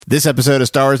This episode of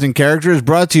Star Wars in Character is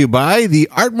brought to you by the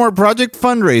Artmore Project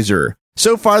fundraiser.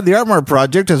 So far, the Artmore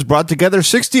Project has brought together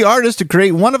 60 artists to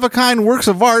create one-of-a-kind works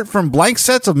of art from blank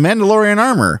sets of Mandalorian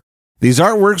armor. These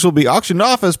artworks will be auctioned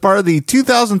off as part of the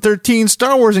 2013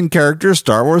 Star Wars in Character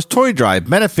Star Wars Toy Drive,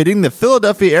 benefiting the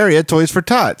Philadelphia area Toys for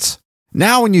Tots.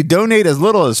 Now, when you donate as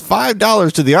little as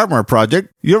 $5 to the Artmore Project,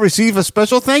 you'll receive a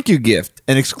special thank you gift,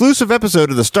 an exclusive episode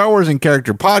of the Star Wars in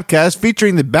Character podcast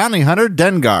featuring the bounty hunter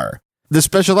Dengar. This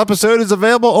special episode is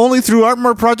available only through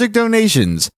Artmore Project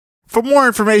donations. For more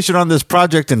information on this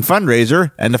project and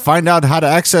fundraiser, and to find out how to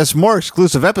access more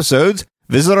exclusive episodes,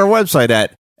 visit our website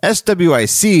at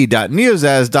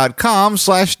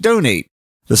swic.neozaz.com/donate.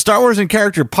 The Star Wars in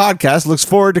Character podcast looks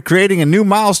forward to creating a new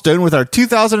milestone with our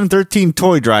 2013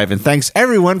 toy drive, and thanks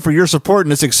everyone for your support in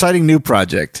this exciting new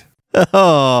project.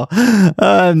 Oh,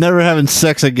 I'm never having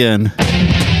sex again.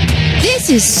 This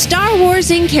is Star Wars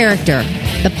in Character,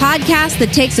 the podcast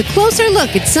that takes a closer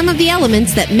look at some of the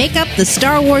elements that make up the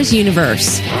Star Wars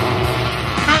universe.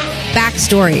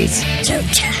 Backstories,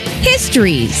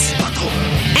 histories,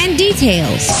 and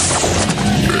details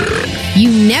you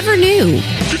never knew,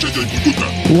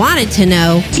 wanted to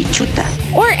know,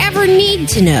 or ever need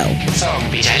to know.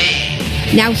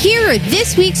 Now here are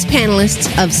this week's panelists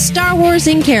of Star Wars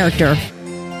in Character.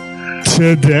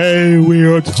 Today we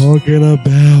are talking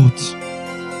about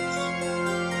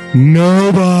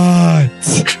Nobot.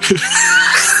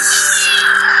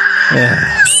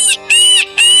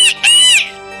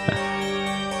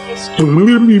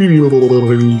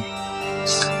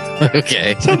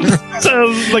 Okay.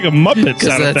 Sounds like a Muppet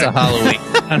sound That's effect. a Halloween.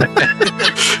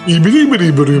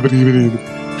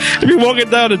 If you're walking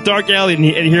down a dark alley and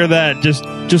hear that, just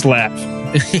laugh.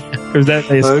 Or that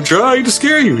I'm trying to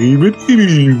scare you.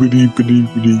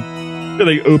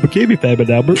 like, oh, bikini fab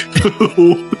Albert.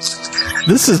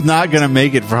 This is not going to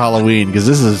make it for Halloween, because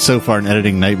this is so far an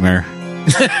editing nightmare.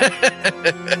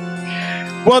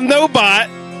 Well, Nobot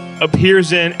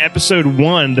appears in episode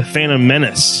 1, The Phantom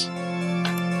Menace.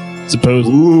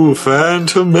 Supposedly. Ooh,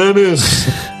 Phantom Menace.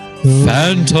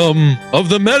 Phantom of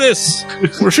the Menace.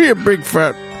 Was she a big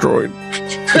fat droid?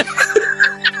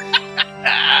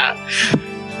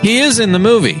 He is in the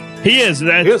movie. He is.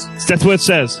 That's what it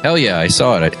says. Hell yeah, I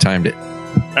saw it. I timed it.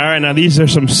 All right, now these are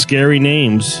some scary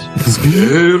names.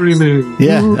 Scary name.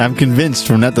 Yeah, I'm convinced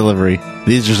from that delivery.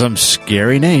 These are some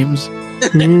scary names.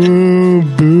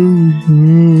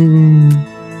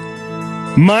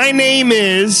 My name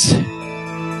is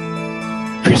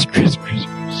Chris. Chris.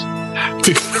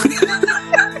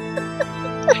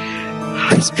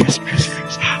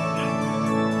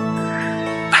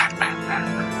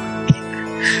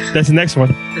 That's the next one.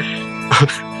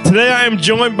 Today I am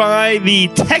joined by the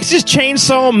Texas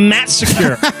Chainsaw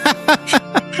Massacre.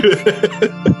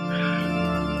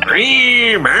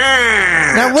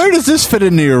 Now, where does this fit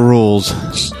into your rules?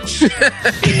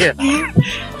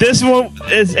 This one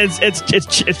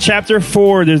it's chapter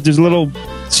 4. There's a little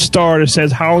star that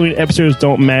says Halloween episodes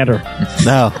don't matter.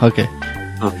 No, okay.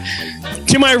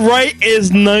 To my right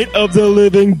is Night of the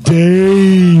Living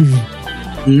Dave.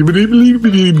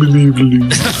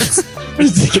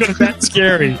 That's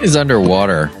scary. He's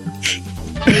underwater.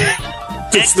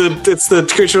 It's the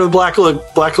creature of the Black Lagoon.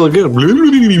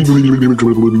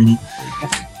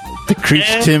 The Creech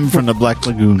Tim from the Black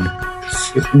Lagoon.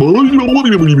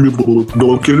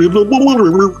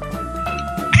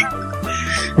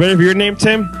 Ready for your name,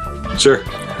 Tim? Sure.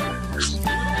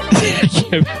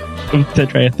 I'm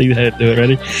trying to think how to do it.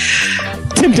 Ready?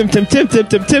 Tim. Tim.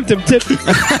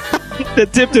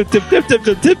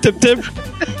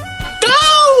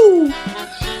 Go!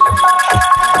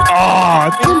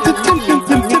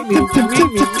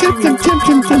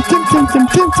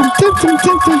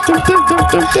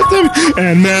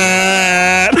 And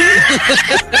Matt.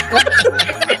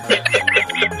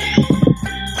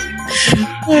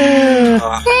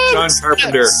 John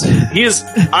Carpenter. He is.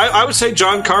 I would say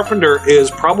John Carpenter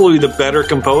is probably the better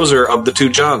composer of the two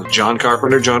Johns. John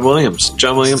Carpenter, John Williams.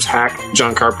 John Williams hack.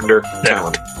 John Carpenter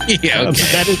talent. Yeah, okay.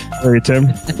 That is scary, Tim.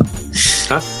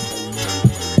 Huh?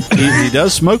 He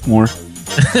does smoke more.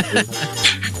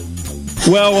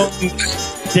 Well,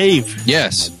 Dave.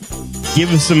 Yes.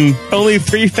 Give us some only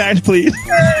 3 facts, please,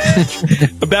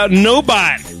 about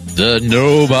Nobot. The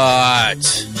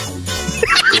Nobot.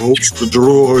 Oops, the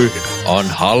droid. On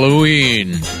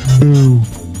Halloween.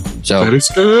 So, That is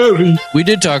scary. we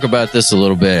did talk about this a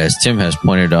little bit, as Tim has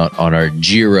pointed out on our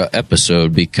Jira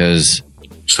episode, because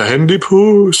Sandy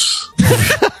Puss.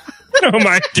 Oh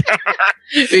my god!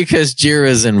 because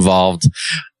Jira's involved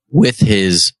with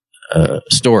his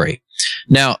story.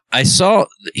 Now, I saw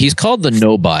he's called the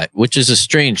Nobot, which is a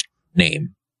strange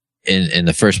name. in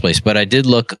the first place. But I did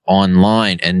look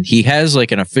online, and he has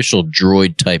like an official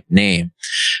droid type name.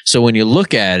 So when you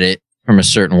look at it from a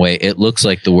certain way, it looks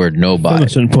like the word Nobot. From a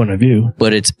certain point of view.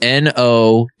 But it's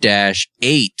NO-8OT.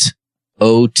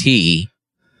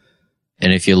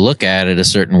 And if you look at it a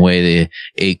certain way, the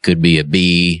 8 could be a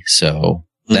B. So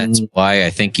that's why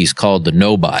I think he's called the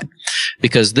Nobot.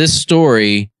 Because this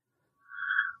story,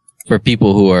 for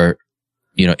people who are,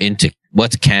 into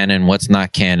what's canon, what's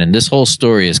not canon, this whole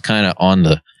story is kind of on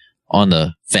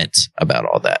the fence about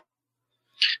all that.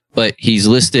 But he's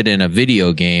listed in a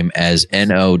video game as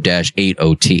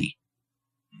NO-8OT.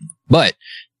 But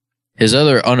his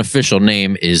other unofficial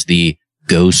name is the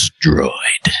Ghost Droid.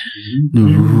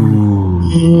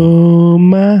 Oh,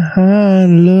 my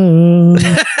love.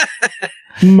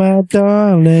 My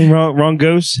darling. Wrong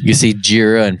ghost. You see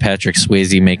Jira and Patrick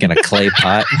Swayze making a clay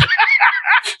pot.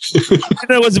 You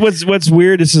know what's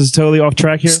weird? This is totally off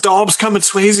track here. Staub's coming,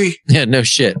 Swayze. Yeah, no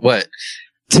shit. What?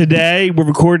 Today, we're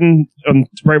recording,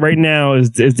 right now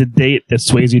is the date that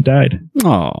Swayze died.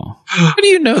 Oh. How do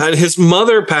you know? And his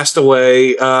mother passed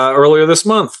away earlier this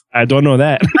month. I don't know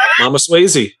that. Mama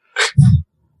Swayze.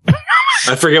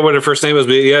 I forget what her first name was,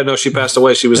 but yeah, no, she passed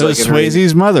away. She was like in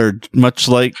Swayze's mother, much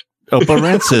like Opa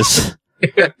Rancis.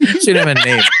 She didn't have a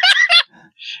name.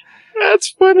 That's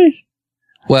funny.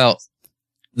 Well,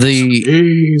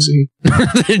 the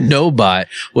Nobot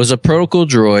was a protocol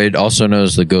droid, also known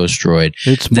as the Ghost Droid.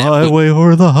 It's my way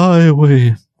or the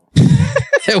highway.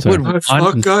 I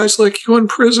fuck guys like you in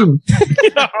prison.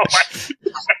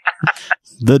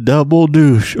 The double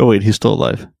douche. Oh, wait, he's still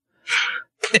alive.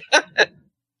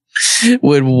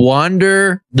 Would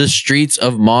wander the streets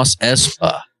of Mos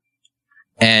Espa.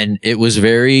 And it was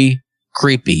very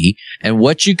creepy. And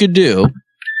what you could do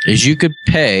is you could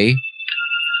pay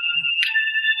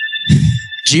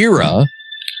Jira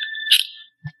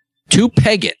 2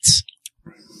 peggets,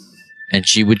 and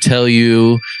she would tell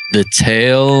you the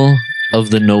tale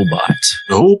of the Nobot.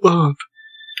 Nobot.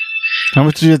 How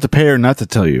much did you have to pay her not to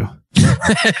tell you?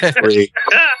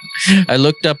 I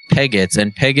looked up peggets,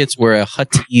 and peggets were a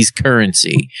Huttese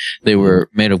currency. They were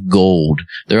made of gold.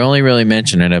 They're only really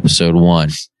mentioned in episode 1.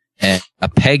 And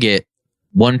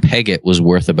one pegget was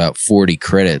worth about 40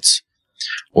 credits,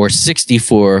 or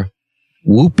 64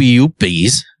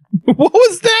 whoopie-oopies. What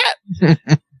was that?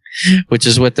 Which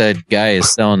is what that guy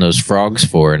is selling those frogs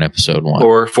for in episode 1.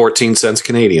 Or 14 cents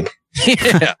Canadian.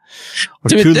 Yeah. Or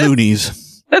Dude, 2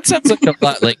 loonies. That sounds like a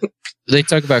lot. Like, they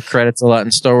talk about credits a lot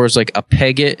in Star Wars. Like, a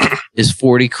pegget is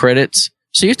 40 credits.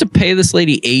 So you have to pay this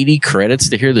lady 80 credits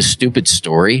to hear the stupid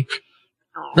story?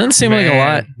 Doesn't seem like a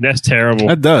lot. That's terrible.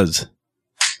 That does.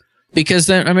 Because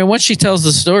then, I mean, once she tells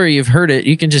the story, you've heard it,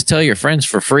 you can just tell your friends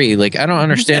for free. Like, I don't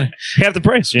understand. Half the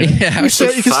price, yeah. You can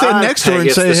stand next to her and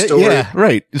say, hey, yeah,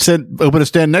 right. Open a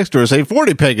stand next to her and say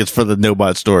 40 peggets for the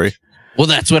Nobot story. Well,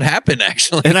 that's what happened,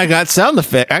 actually. And I got sound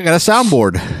effect. I got a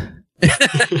soundboard.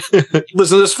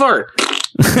 Listen to this fart.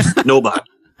 Nobot.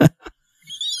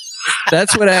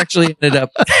 That's what actually ended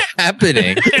up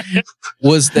happening,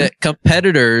 was that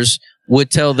competitors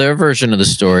would tell their version of the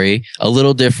story a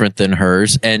little different than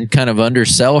hers and kind of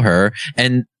undersell her.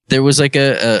 And there was like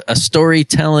a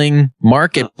storytelling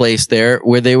marketplace there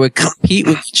where they would compete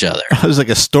with each other. It was like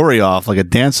a story off, like a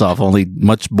dance off, only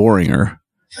much boringer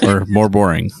or more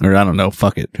boring. Or I don't know.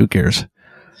 Fuck it. Who cares?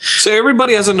 So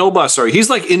everybody has a Nobot story. He's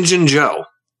like Injun Joe.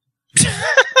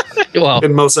 Well,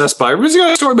 in Mos Espa. Everybody's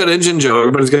got a story about Injun Joe.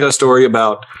 Everybody's got a story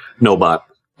about Nobot.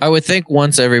 I would think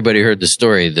once everybody heard the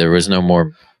story, there was no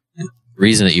more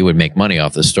reason that you would make money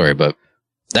off the story, but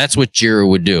that's what Jira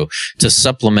would do to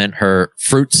supplement her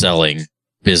fruit selling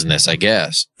business, I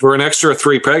guess. For an extra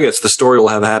 3 peggets, the story will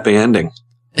have a happy ending.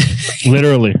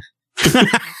 Literally.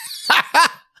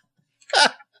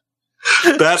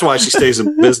 That's why she stays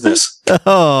in business.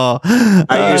 Oh,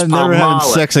 I use never having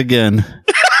sex again.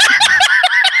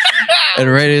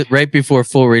 And right before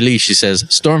full release, she says,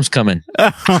 "Storm's coming."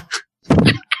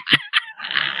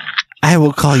 I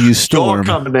will call you Storm.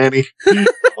 Storm coming, Annie.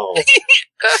 Oh.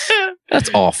 That's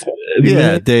awful.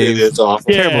 Yeah, Dave. It's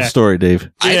awful. Yeah. Terrible story, Dave.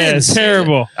 Yeah, it's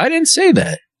terrible. I didn't say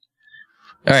that.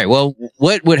 All right. Well,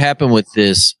 what would happen with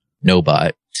this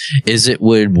Nobot is it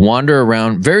would wander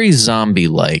around very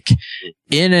zombie-like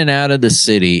in and out of the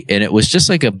city, and it was just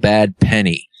like a bad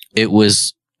penny. It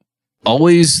was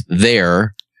always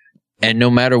there, and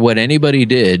no matter what anybody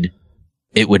did,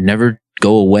 it would never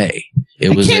go away.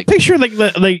 I can't picture like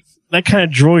that kind of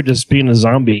droid just being a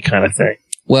zombie kind of thing.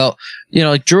 Well,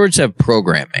 like droids have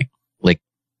programming. Like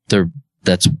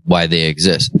that's why they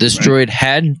exist. This droid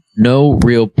had no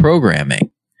real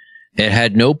programming. It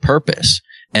had no purpose.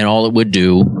 And all it would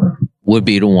do would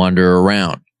be to wander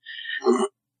around.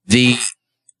 The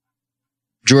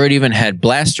droid even had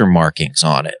blaster markings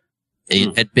on it.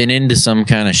 It had been into some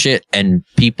kind of shit, and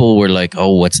people were like,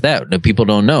 oh, what's that? No, people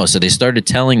don't know. So they started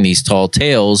telling these tall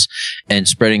tales and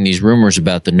spreading these rumors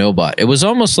about the Nobot. It was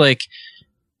almost like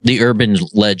the urban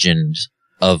legend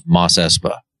of Mos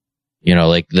Espa. You know,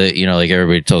 like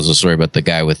everybody tells the story about the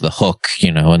guy with the hook,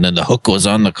 you know, and then the hook was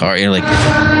on the car. You're like,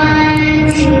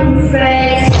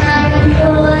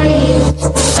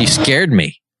 you scared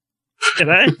me. Did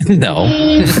I?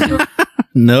 No.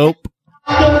 Nope.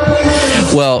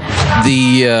 Well,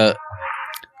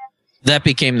 that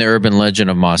became the urban legend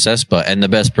of Mos Espa, and the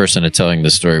best person at telling the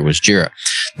story was Jira.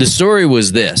 The story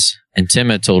was this, and Tim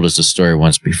had told us the story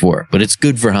once before, but it's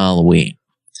good for Halloween.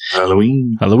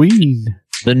 Halloween.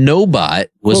 The Nobot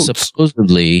was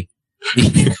supposedly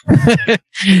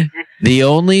the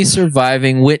only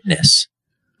surviving witness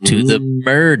to the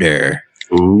murder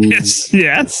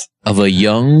Yes. of a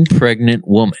young pregnant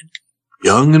woman.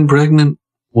 Young and pregnant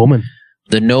Woman.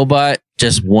 The Nobot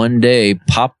just one day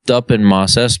popped up in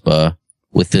Mos Espa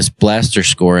with this blaster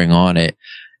scoring on it,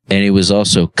 and it was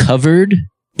also covered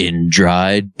in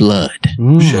dried blood.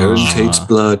 Sharon Tate's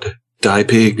blood. Die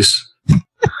pigs.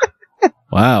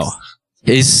 Wow.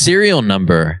 His serial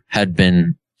number had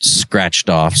been scratched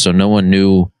off, so no one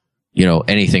knew, you know,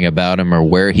 anything about him or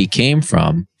where he came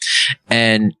from.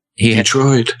 And he had,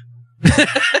 Detroit.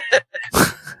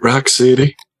 Rock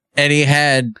City. and he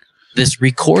had this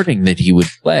recording that he would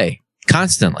play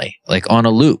constantly, like on a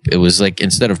loop. It was like,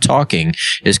 instead of talking,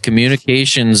 his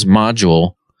communications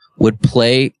module would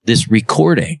play this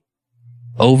recording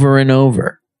over and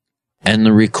over. And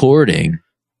the recording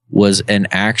was an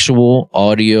actual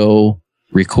audio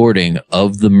recording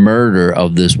of the murder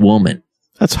of this woman.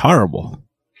 That's horrible.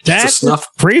 That's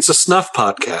It's a snuff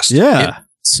podcast. Yeah.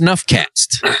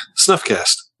 Snuffcast.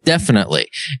 Snuffcast. Definitely.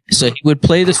 So he would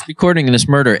play this recording of this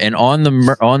murder, and on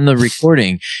the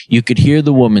recording, you could hear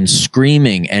the woman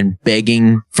screaming and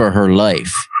begging for her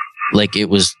life. Like it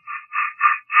was...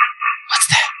 What's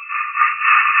that?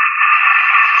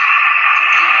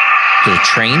 Is it a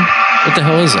train? What the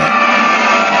hell is that?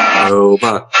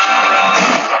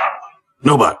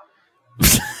 Nobot.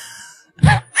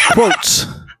 Quotes.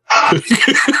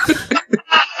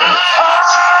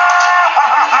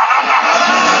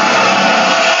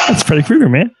 Freddy Krueger,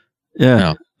 man. Yeah.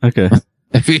 No. Okay.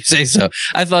 If you say so.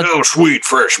 I thought, Oh, sweet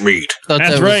fresh meat. thought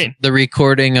That's that was right. the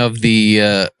recording of the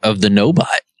Nobot,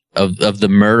 of the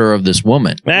murder of this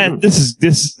woman. Man, this.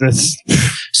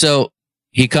 So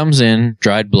he comes in,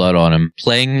 dried blood on him,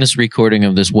 playing this recording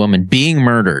of this woman being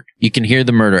murdered. You can hear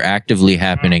the murder actively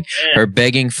happening, her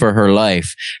begging for her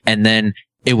life, and then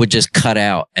it would just cut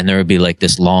out, and there would be like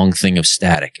this long thing of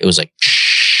static. It was like,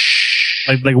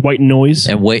 Like white noise.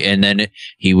 and then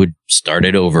he would start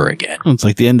it over again. It's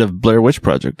like the end of Blair Witch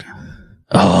Project.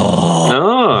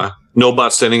 Ah.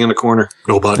 Nobot standing in the corner.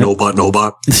 Nobot. Where's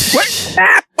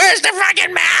the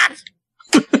fucking map?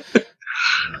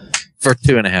 For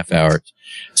 2.5 hours.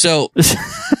 So,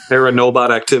 There a Nobot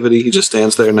activity. He just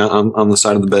stands there now on the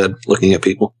side of the bed looking at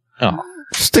people. oh,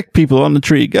 Stick people on the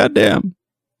tree. Goddamn.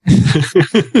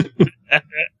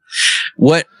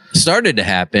 what started to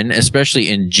happen, especially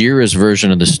in Jira's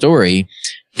version of the story,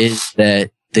 is that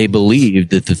they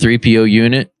believed that the 3PO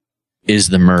unit is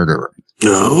the murderer.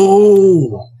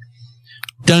 No.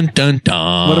 Dun, dun,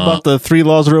 dun. What about the 3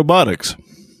 laws of robotics?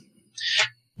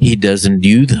 He doesn't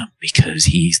do them because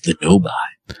he's the Nobot.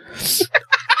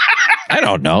 I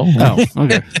don't know. Oh,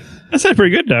 okay. That sounds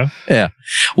pretty good, though. Yeah.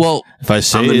 Well, If I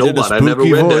say I'm the it in a Nobot. I never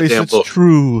spooky read that voice, damn it's book.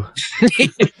 true.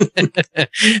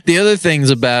 the other things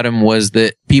about him was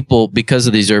that people, because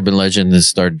of these urban legends that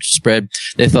started to spread,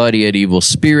 they thought he had evil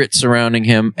spirits surrounding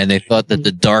him, and they thought that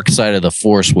the dark side of the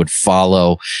Force would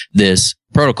follow this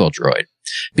protocol droid.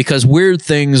 Because weird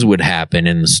things would happen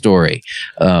in the story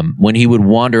when he would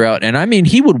wander out. And I mean,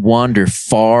 he would wander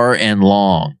far and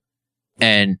long.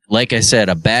 And like I said,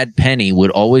 a bad penny would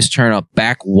always turn up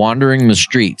back wandering the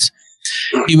streets.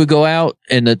 He would go out,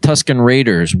 and the Tusken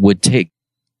Raiders would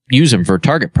use him for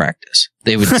target practice.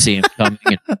 They would see him coming.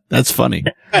 That's funny.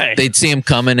 Hey. They'd see him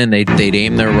coming, and they'd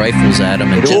aim their rifles at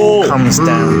him. And Comes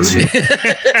down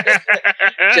to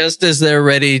just as they're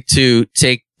ready to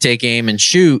take aim and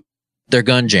shoot, their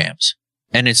gun jams.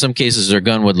 And in some cases, their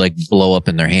gun would like blow up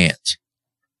in their hands.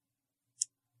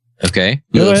 Okay?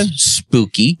 Go It was ahead.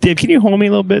 spooky. Dave, can you hold me a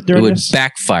little bit It during would this?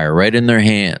 backfire right in their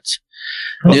hands.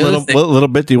 What The other little, thing- what little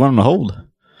bit do you want them to hold?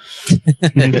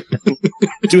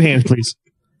 2 hands, please.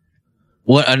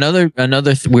 What another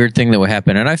weird thing that would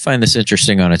happen, and I find this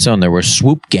interesting on its own. There were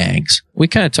swoop gangs. We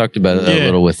kind of talked about it a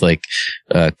little with like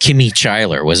Kimmy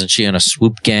Chyler. Wasn't she on a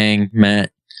swoop gang,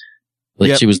 Matt? Like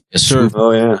Yep. she was a swoop.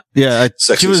 Oh yeah. Yeah,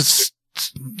 Sexist. she was.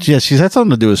 Yeah, she's had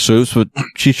something to do with swoops, but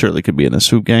she surely could be in a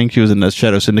swoop gang. She was in the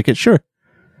Shadow Syndicate, sure.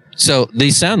 So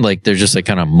they sound like they're just like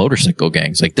kind of motorcycle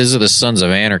gangs. Like these are the Sons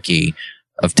of Anarchy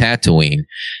of Tatooine.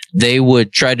 They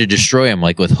would try to destroy him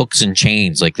like with hooks and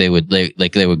chains. Like they would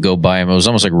go by him. It was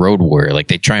almost like Road Warrior. Like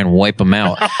they try and wipe him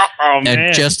out.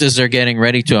 And just as they're getting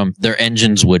ready to him, their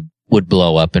engines would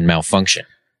blow up and malfunction.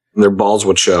 Their balls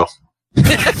would show.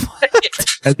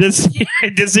 I did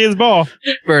see his ball.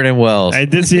 Burning Wells. I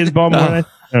did see his ball more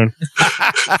than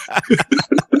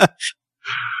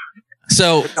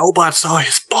So Nobot saw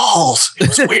his balls. It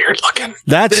was weird looking.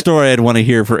 That story I'd want to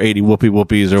hear for 80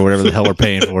 whoopee-whoopies or whatever the hell we're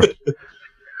paying for.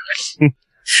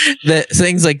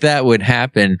 things like that would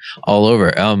happen all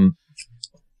over.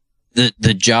 The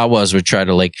Jawas would try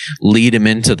to like lead him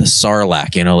into the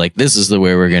Sarlacc, you know, like this is the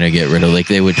way we're gonna get rid of. Like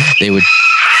they would.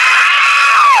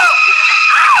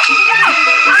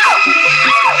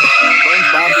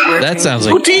 That sounds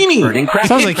like Houdini.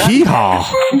 Sounds like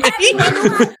hee-haw.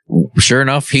 Sure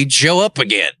enough, he'd show up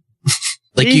again.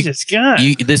 Like Jesus God.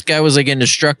 This guy was like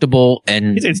indestructible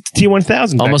and It's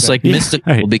T-1000. almost like Yeah,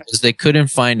 mystical right. because they couldn't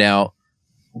find out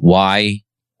why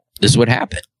this would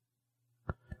happen.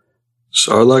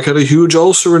 Sarlacc had a huge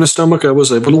ulcer in his stomach. I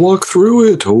was able to walk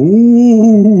through it.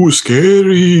 Oh,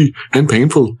 scary and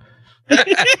painful.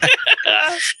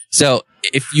 So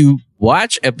if you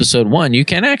watch episode 1, you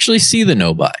can actually see the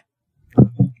Nobot.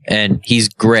 And he's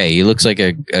gray. He looks like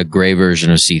a gray version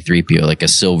of C-3PO, like a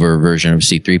silver version of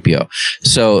C-3PO.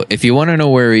 So if you want to know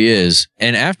where he is,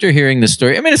 and after hearing the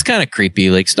story, I mean, it's kind of creepy.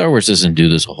 Like Star Wars doesn't do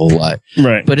this a whole lot.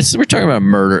 Right. But we're talking about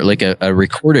murder, like a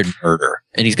recorded murder.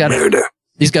 And he's got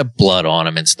blood on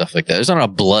him and stuff like that. There's not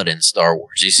enough blood in Star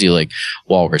Wars. You see like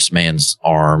Walrus Man's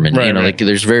arm and, Right. like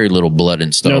there's very little blood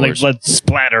in Star No, like Wars. blood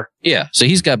splatter. Yeah. So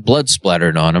he's got blood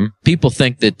splattered on him. People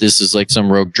think that this is like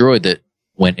some rogue droid that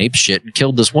went ape shit and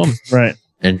killed this woman. Right.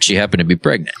 And she happened to be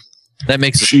pregnant. That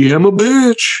makes it She am a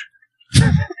bitch.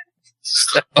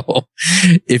 so.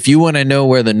 If you want to know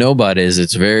where the Nobot is,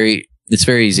 it's very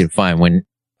easy to find. When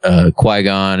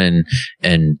Qui-Gon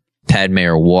and Padme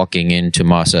are walking into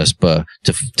Mos Espa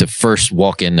to first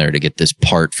walk in there to get this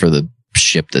part for the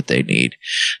ship that they need,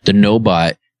 the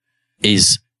Nobot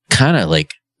is kind of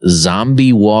like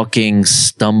zombie walking,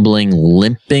 stumbling,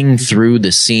 limping through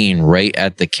the scene right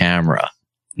at the camera.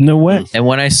 No way. And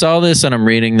when I saw this and I'm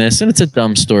reading this, and it's a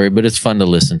dumb story, but it's fun to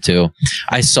listen to.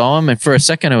 I saw him, and for a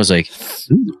second I was like,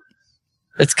 ooh,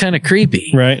 that's kind of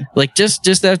creepy. Right. Like just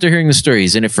after hearing the story,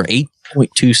 he's in it for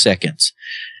 8.2 seconds.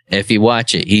 If you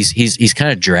watch it, he's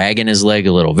kind of dragging his leg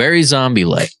a little, very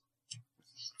zombie-like.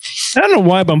 I don't know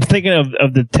why, but I'm thinking of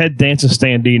the Ted Danson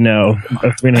standee now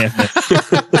of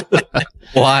 3.5 Men.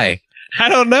 Why? I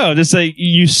don't know. Just like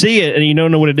you see it and you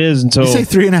don't know what it is until. You say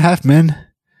 3.5 Men?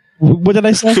 What did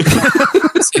I say?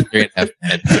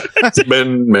 3.5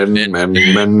 men.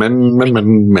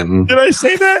 Men. Did I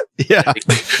say that? Yeah.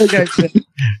 Okay.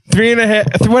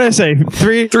 3.5. What did I say?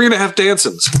 3.5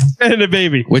 Dansons. And a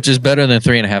baby. Which is better than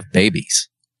 3.5 babies.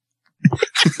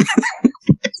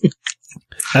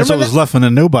 That's what was left when the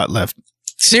Nobot left.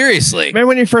 Seriously. Remember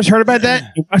when you first heard about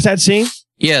that? You watched that scene?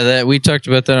 Yeah, that we talked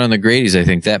about that on the Grady's. I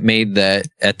think that made that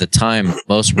at the time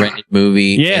most rented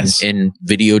movie Yes. in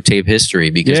videotape history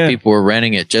because Yeah. people were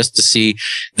renting it just to see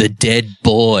the dead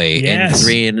boy Yes.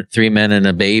 and three men and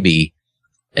a baby,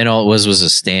 and all it was a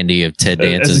standee of Ted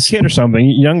As Danson's. a kid or something,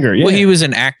 younger. Yeah. Well, he was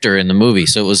an actor in the movie,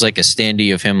 so it was like a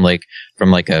standee of him, like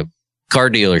from like a car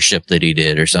dealership that he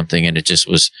did or something, and it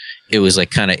was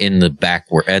like kind of in the That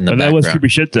background. was creepy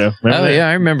shit, though. Remember Oh that? yeah,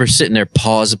 I remember sitting there,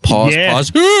 pause. Yeah.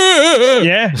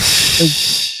 Yeah.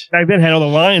 Back then had all the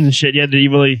lines and shit. You had to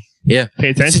really Yeah. pay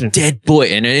It's a attention. dead boy,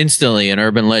 and instantly an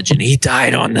urban legend. He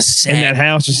died on the set. In that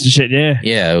house, just shit. Yeah.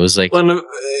 Yeah, it was like And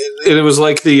it was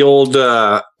like the old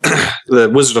the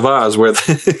Wizard of Oz where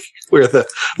the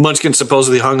Munchkin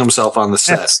supposedly hung himself on the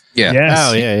set. yeah, Yes.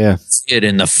 Oh, yeah. it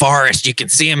in the forest. You can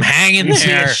see him hanging You see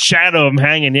there. a shadow of him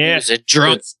hanging. He Yeah. was a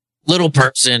drunk little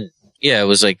person. Yeah, it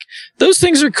was like those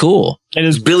things are cool. And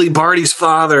It's his, Billy Barty's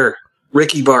father,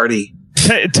 Ricky Barty.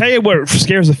 tell you what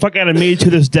scares the fuck out of me to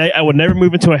this day. I would never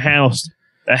move into a house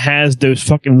that has those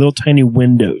fucking little tiny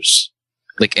windows.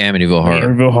 Like Amityville Horror.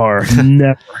 Amityville Horror.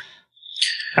 Never.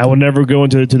 I would never go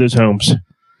into those homes.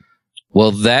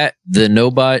 Well, the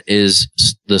Nobot is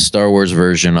the Star Wars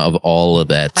version of all of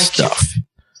that stuff.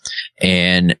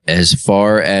 And as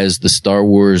far as the Star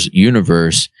Wars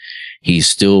universe, he's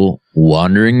still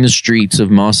wandering the streets of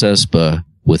Mos Espa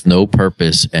with no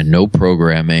purpose and no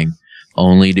programming,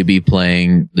 only to be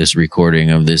playing this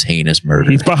recording of this heinous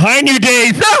murder. He's behind you,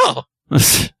 Dave. No!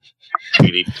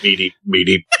 If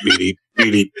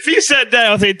you said that,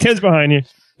 I'll say Tim's behind you.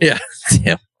 Yeah.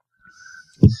 Yeah.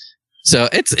 So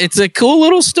it's a cool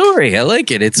little story. I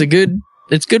like it. It's good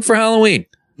for Halloween.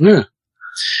 Yeah.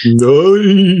 No,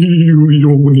 you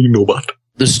don't need Nobot.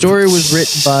 The story was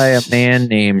written by a man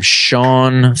named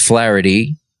Sean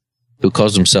Flaherty, who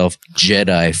calls himself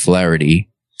Jedi Flaherty,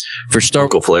 for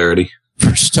Uncle Flaherty. For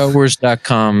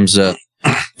StarWars.com's He's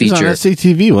on feature.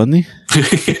 SCTV, wasn't he?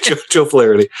 Joe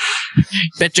Flaherty.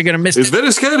 Bet you're gonna miss It's it.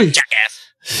 Venice County.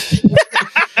 Jackass.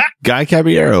 Guy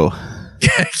Caballero.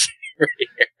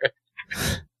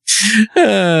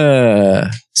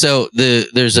 So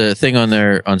there's a thing on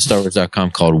there on StarWars.com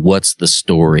called "What's the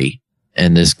Story,"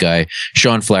 and this guy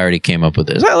Sean Flaherty came up with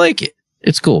this. I like it.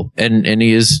 It's cool, and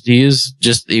he was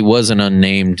an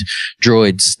unnamed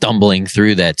droid stumbling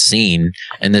through that scene,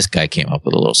 and this guy came up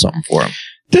with a little something for him.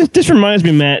 This reminds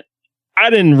me, Matt. I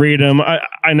didn't read them.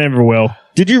 I never will.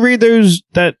 Did you read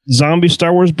that zombie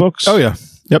Star Wars books? Oh, yeah.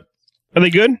 Yep. Are they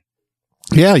good?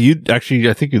 Yeah, I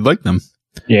think you'd like them.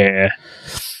 Yeah.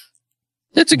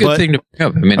 That's a good thing to bring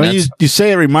up. I mean, you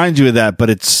say it reminds you of that,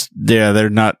 but they're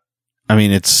not. I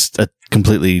mean, it's a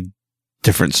completely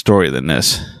different story than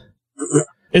this.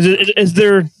 Is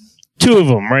there two of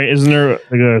them, right? Isn't there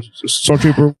like a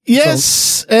stormtrooper?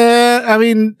 Yes. I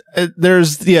mean,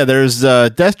 there's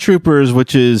Death Troopers,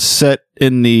 which is set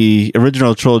in the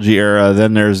original trilogy era.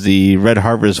 Then there's the Red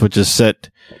Harvest, which is set,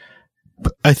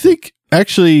 I think,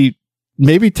 actually,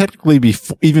 maybe technically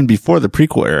even before the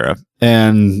prequel era.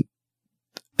 And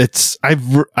I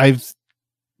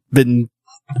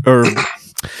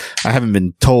haven't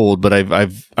been told, but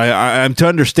I'm to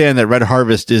understand that Red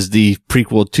Harvest is the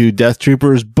prequel to Death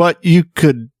Troopers, but you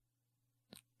could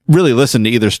really listen to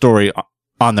either story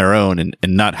on their own and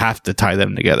not have to tie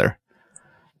them together.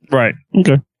 Right.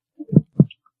 Okay.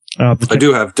 I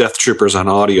do have Death Troopers on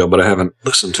audio, but I haven't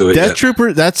listened to it yet. Death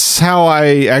Trooper, that's how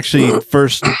I actually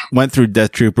first went through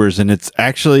Death Troopers, and it's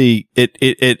actually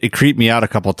it creeped me out a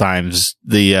couple times.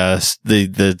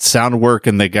 The sound work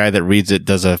and the guy that reads it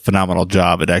does a phenomenal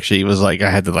job. It actually was like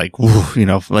I had to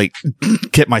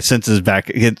get my senses back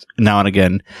now and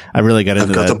again. I really got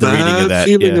into the reading of that.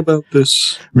 Feeling about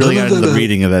this. Really got into the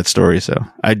reading of that story, so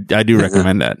I do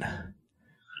recommend that.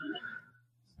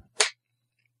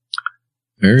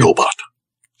 Nobot.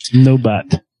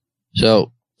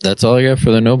 So that's all I got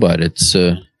for the Nobot. It's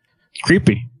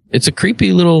creepy. It's a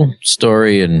creepy little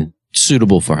story and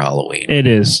suitable for Halloween. It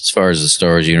is, as far as the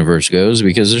Star Wars universe goes,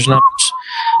 because there's not much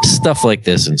stuff like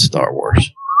this in Star Wars.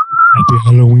 Happy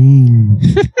Halloween.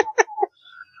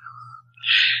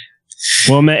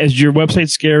 Well, Matt, is your website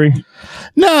scary?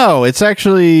 No, it's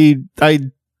actually,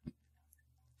 I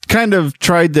kind of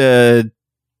tried to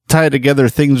tie together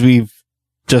things we've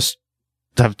just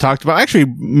have talked about. I actually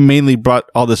mainly brought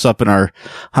all this up in our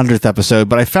 100th episode,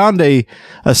 but I found a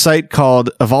site called,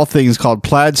 of all things, called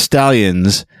Plaid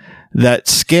Stallions that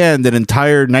scanned an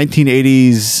entire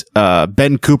 1980s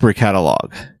Ben Cooper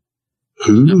catalog.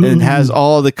 Ooh. And has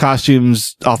all the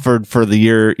costumes offered for the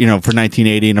year, for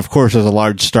 1980. And of course, there's a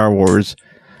large Star Wars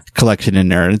collection in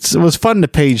there. And it was fun to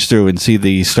page through and see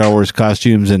the Star Wars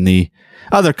costumes and the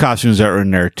other costumes that are in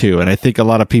there too. And I think a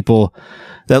lot of people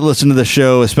that listen to the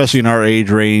show, especially in our age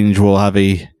range, will have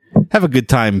a good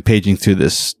time paging through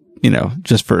this,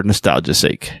 just for nostalgia's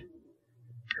sake.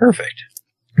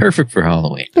 Perfect for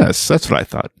Halloween. Yes, that's what I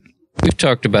thought. We've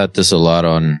talked about this a lot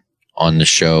on the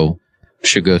show.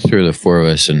 Should go through the four of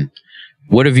us. And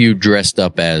what have you dressed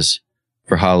up as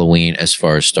for Halloween as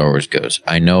far as Star Wars goes?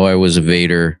 I know I was a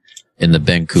Vader in the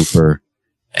Ben Cooper,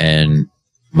 and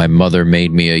my mother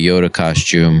made me a Yoda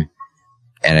costume,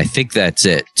 and I think that's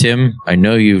it. Tim, I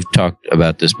know you've talked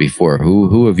about this before.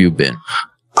 Who have you been?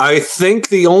 I think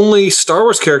the only Star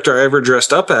Wars character I ever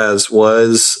dressed up as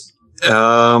was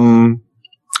the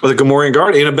Gamorrean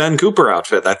Guard in a Ben Cooper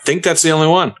outfit. I think that's the only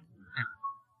one.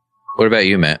 What about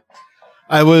you, Matt?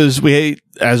 As we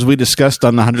discussed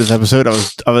on the 100th episode,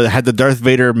 I had the Darth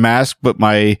Vader mask, but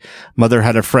my mother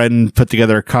had a friend put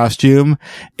together a costume.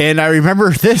 And I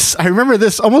remember this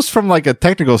almost from like a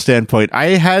technical standpoint.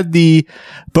 I had the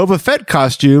Boba Fett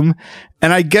costume,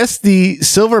 and I guess the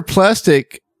silver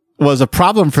plastic was a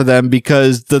problem for them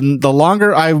because the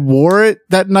longer I wore it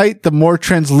that night, the more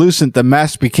translucent the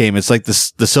mask became. It's like the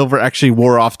silver actually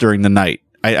wore off during the night.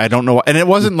 I don't know. And it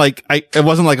wasn't like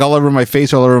all over my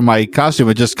face, all over my costume.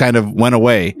 It just kind of went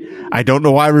away. I don't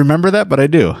know why I remember that, but I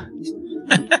do.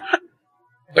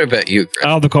 What about you, Chris?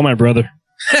 I'll have to call my brother.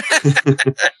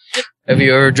 Have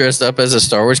you ever dressed up as a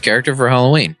Star Wars character for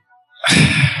Halloween?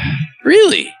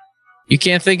 Really? You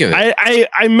can't think of it? I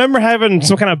remember having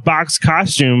some kind of box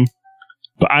costume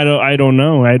But I don't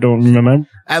know. I don't remember.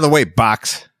 Out of the way,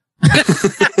 box.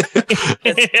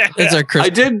 It's our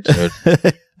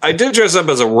Christmas. I did dress up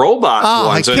as a robot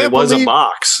once, and it was a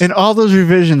box. In all those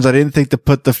revisions, I didn't think to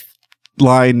put the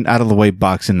line "out of the way"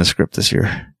 box in the script this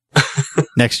year.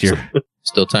 Next year.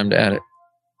 Still time to add it.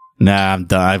 Nah, I'm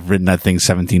done. I've written that thing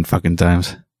 17 fucking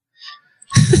times.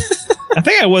 I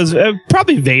think I was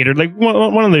probably Vader, like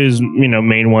one of those,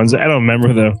 main ones. I don't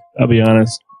remember though. I'll be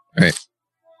honest. Right.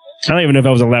 I don't even know if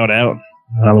I was allowed out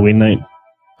on Halloween night.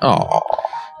 Oh,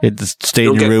 You had to stay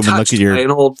in your room and look at your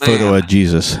photo of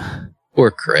Jesus. Poor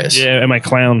Chris. Yeah, and my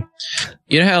clown.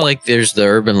 You know how there's the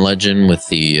urban legend with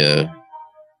the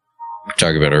we're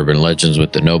talking about urban legends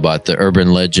with the Nobot, the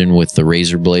urban legend with the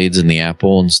razor blades and the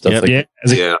apple and stuff like that.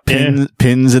 Yeah.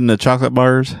 Pins in the chocolate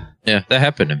bars. Yeah, that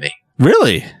happened to me.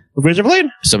 Really? A razor blade?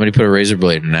 Somebody put a razor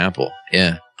blade in an apple.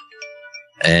 Yeah.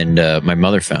 And my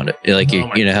mother found it.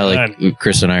 You know how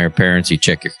Chris and I are parents. You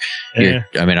check your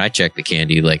I check the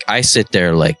candy. I sit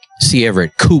there see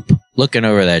Everett Coop looking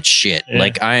over that shit. Yeah.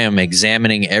 I am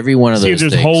examining every one of those if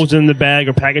there's things. holes in the bag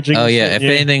or packaging. Oh yeah, if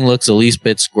anything looks the least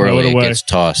bit squirrely, it gets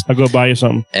tossed. I'll go buy you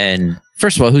something. And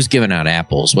first of all, who's giving out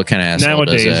apples? What kind of asshole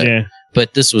Nowadays, does that? yeah.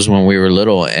 But this was when we were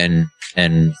little, and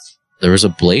there was a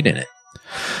blade in it.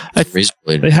 Razor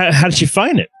blade. How did she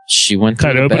find it? She went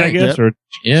cut to open, bag. I guess. Or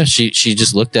Yeah, she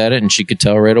just looked at it and she could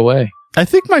tell right away. I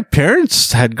think my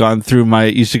parents had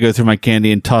used to go through my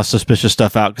candy and toss suspicious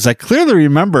stuff out because I clearly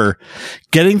remember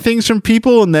getting things from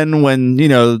people, and then when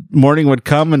morning would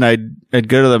come and I'd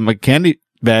go to my candy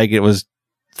bag, it was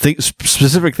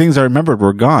specific things I remembered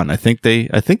were gone. I think they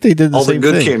did the same thing. All the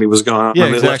good candy was gone. Yeah,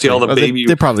 they left you all the baby.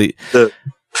 They probably.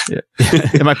 Yeah.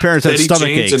 And my parents had stomach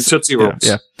aches. And Tootsie Rolls.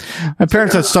 Yeah. My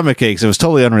parents had stomach aches. It was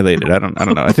totally unrelated. I don't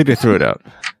know. I think they threw it out.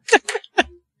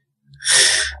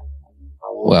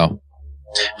 Well,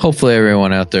 hopefully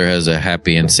everyone out there has a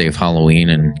happy and safe Halloween,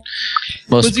 and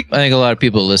I think a lot of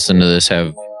people listen to this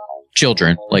have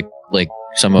children, like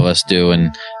some of us do,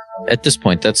 and at this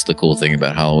point, that's the cool thing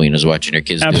about Halloween is watching your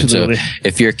kids Absolutely. do it. So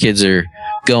if your kids are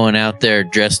going out there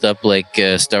dressed up like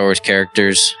Star Wars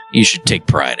characters, you should take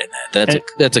pride in that.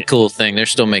 That's a cool thing. They're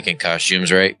still making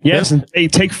costumes, right? Yes, and hey,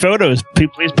 take photos.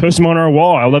 Please post them on our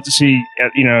wall. I'd love to see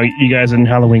you guys in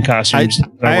Halloween costumes.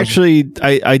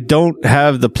 I don't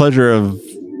have the pleasure of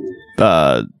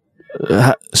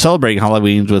celebrating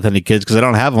Halloween with any kids because I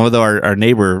don't have them. Although our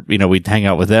neighbor, we'd hang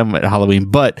out with them at Halloween.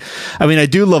 But I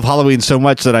do love Halloween so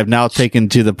much that I've now taken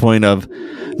to the point of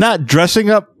not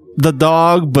dressing up the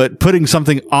dog, but putting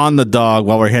something on the dog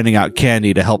while we're handing out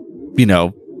candy to help,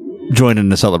 join in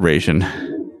the celebration.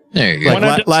 There you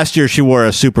go. Last year, she wore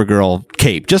a Supergirl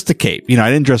cape, just a cape. I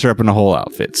didn't dress her up in a whole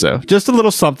outfit. So just a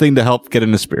little something to help get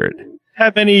in the spirit.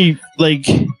 Have any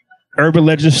urban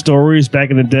legend stories back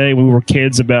in the day when we were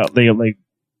kids about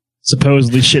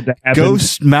supposedly shit that happened?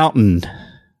 Ghost Mountain.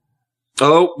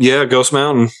 Oh, yeah, Ghost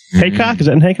Mountain. Haycock? Is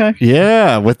that in Haycock?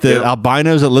 Yeah, with the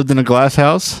albinos that lived in a glass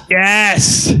house.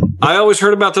 Yes! I always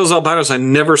heard about those albinos. I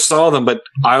never saw them, but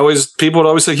people would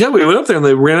always say, yeah, we went up there, and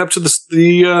they ran up to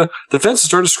the fence and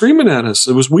started screaming at us.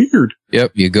 It was weird.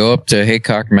 Yep, you go up to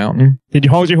Haycock Mountain. Did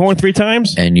you honk your horn 3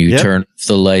 times? And you turn off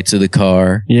the lights of the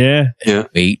car. Yeah.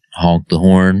 Wait, honk the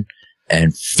horn,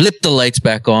 and flip the lights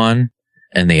back on.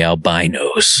 And the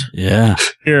albinos,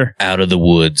 out of the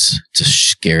woods to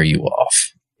scare you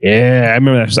off. Yeah, I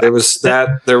remember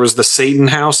that. There was the Satan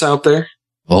house out there.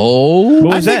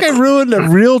 Oh, I think I ruined a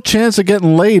real chance of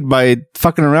getting laid by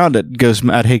fucking around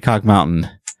at Haycock Mountain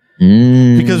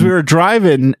because we were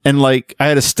driving and I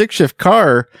had a stick shift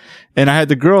car and I had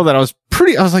the girl that I was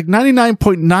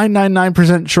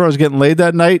 99.999% sure I was getting laid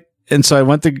that night, and so I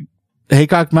went to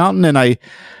Haycock Mountain and I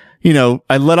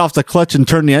let off the clutch and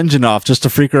turned the engine off just to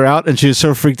freak her out. And she was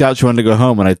so freaked out, she wanted to go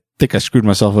home. And I think I screwed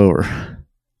myself over.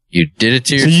 You did it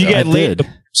to yourself. So you get laid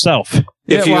yourself.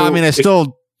 Yeah, I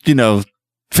still,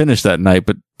 finished that night,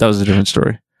 but that was a different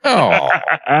story. Oh.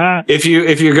 If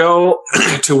you go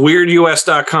to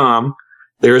weirdus.com,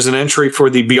 there is an entry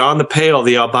for the Beyond the Pale,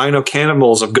 the albino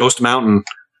cannibals of Ghost Mountain,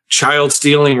 child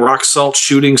stealing, rock salt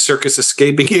shooting, circus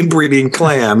escaping, inbreeding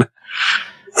clan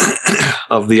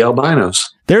of the albinos.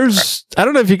 I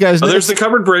don't know if you guys know. There's the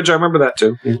covered bridge. I remember that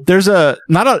too. There's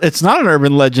it's not an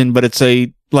urban legend, but it's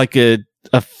a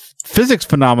physics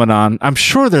phenomenon. I'm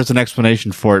sure there's an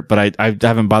explanation for it, but I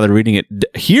haven't bothered reading it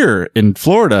here in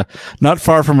Florida, not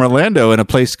far from Orlando, in a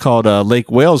place called Lake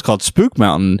Wales called Spook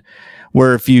Mountain,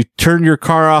 where if you turn your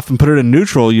car off and put it in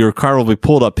neutral, your car will be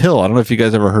pulled uphill. I don't know if you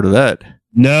guys ever heard of that.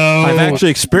 No. I've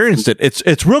actually experienced it.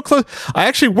 It's real close. I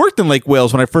actually worked in Lake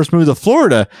Wales when I first moved to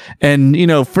Florida. And,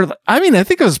 I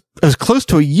think it was close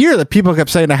to a year that people kept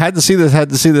saying, I had to see this, had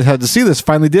to see this, had to see this.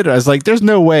 Finally did it. I was like, there's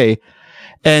no way.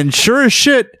 And sure as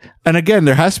shit. And again,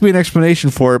 there has to be an explanation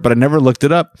for it, but I never looked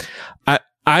it up.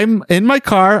 I'm in my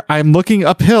car. I'm looking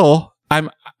uphill. I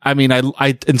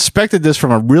inspected this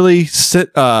from a really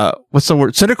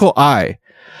cynical eye.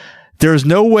 There's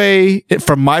no way,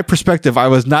 from my perspective, I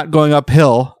was not going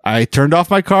uphill. I turned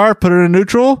off my car, put it in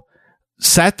neutral,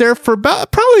 sat there for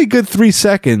about probably a good 3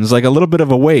 seconds, like a little bit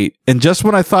of a wait. And just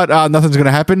when I thought, nothing's going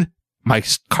to happen, my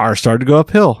car started to go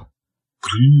uphill.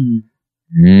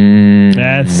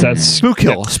 That's Spook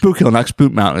Hill, not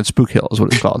Spook Mountain. It's Spook Hill is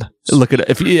what it's called. Look at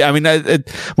it.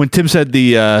 When Tim said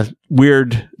the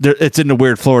weird, it's in the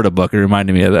Weird Florida book. It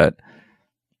reminded me of that.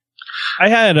 I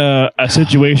had a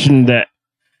situation that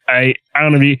I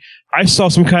don't know. I saw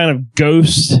some kind of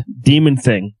ghost demon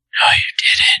thing. No, you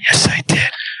didn't. Yes, I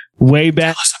did. Way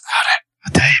back. Tell us about it.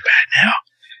 I'll tell you about it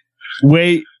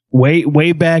now.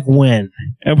 Way back when.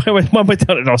 Why am I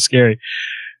telling it all scary?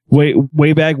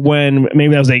 Way back when,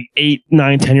 maybe I was like 8,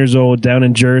 9, 10 years old, down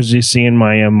in Jersey, seeing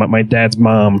my dad's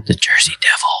mom. The Jersey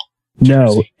Devil.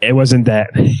 No, it wasn't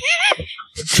that.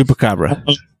 Chupacabra.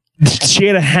 She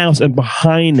had a house, and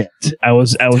behind it, I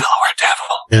was Delaware Devil.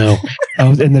 No, I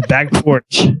was in the back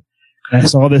porch. And I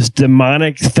saw this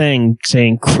demonic thing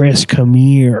saying, "Chris, come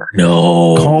here."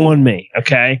 No. Calling me.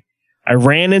 Okay. I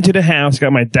ran into the house,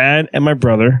 got my dad and my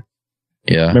brother.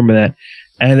 Yeah. Remember that?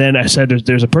 And then I said,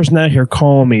 there's a person out here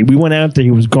calling me. We went out there. He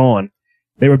was gone.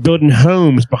 They were building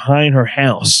homes behind her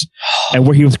house. And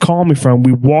where he was calling me from,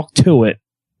 we walked to it.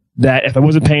 That if I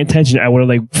wasn't paying attention, I would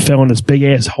have fell in this big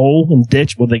ass hole and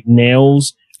ditch with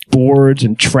nails, boards,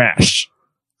 and trash.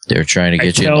 They were trying to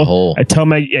get you in the hole. I tell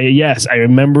my, yes, I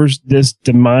remember this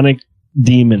demonic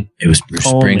demon. It was Bruce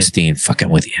Springsteen fucking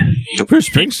with you. Bruce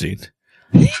Springsteen?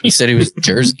 He said he was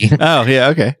Jersey. Oh, yeah,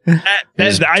 okay.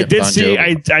 I did see,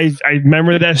 I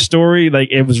remember that story.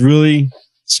 It was really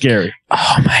scary.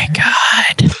 Oh, my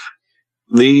God.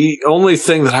 The only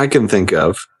thing that I can think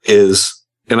of is,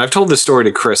 and I've told this story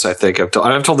to Chris, I think. I've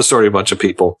told the story to a bunch of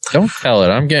people. Don't tell it.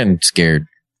 I'm getting scared.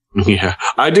 Yeah.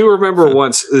 I do remember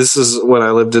once, this is when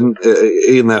I lived in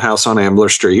that house on Ambler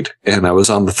Street, and I was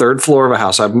on the third floor of a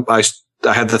house. I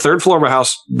had the third floor of a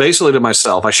house basically to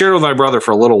myself. I shared it with my brother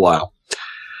for a little while.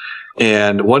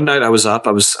 And one night I was up,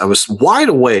 I was wide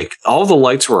awake. All the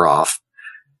lights were off.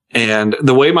 And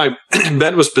the way my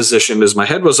bed was positioned is my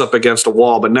head was up against a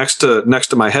wall, but next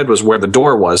to my head was where the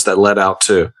door was that led out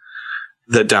to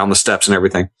down the steps and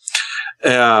everything.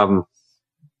 And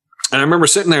I remember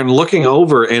sitting there and looking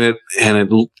over, and it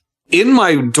in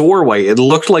my doorway, it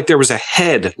looked like there was a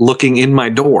head looking in my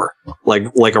door,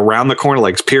 like around the corner,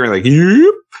 like peering, like,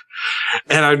 yep.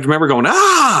 And I remember going,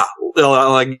 ah,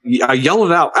 like I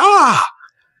yelled it out, ah,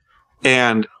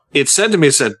 and it said to me,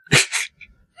 this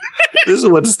is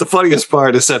what's the funniest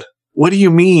part. It said, "What do you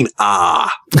mean,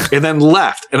 ah?" And then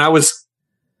left. And I was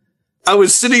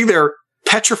sitting there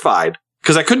petrified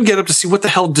because I couldn't get up to see what the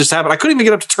hell just happened. I couldn't even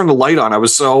get up to turn the light on. I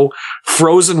was so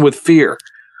frozen with fear.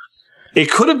 It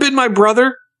could have been my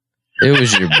brother. It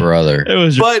was your brother.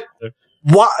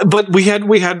 But we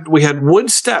had wood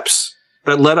steps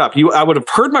that led up. I would have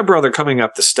heard my brother coming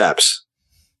up the steps.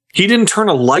 He didn't turn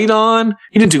a light on.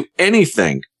 He didn't do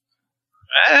anything.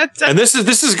 And this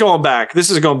is going back.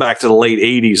 This is going back to the late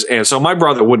 80s, and so my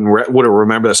brother wouldn't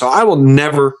remember this. So I will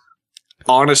never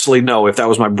honestly know if that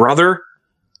was my brother,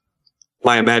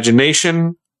 my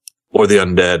imagination, or the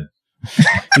undead.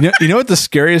 You know what the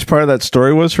scariest part of that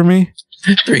story was for me?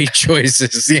 3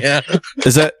 choices, yeah.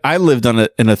 Is that I lived in a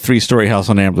 3-story house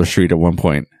on Ambler Street at one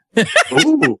point.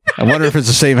 Ooh. I wonder if it's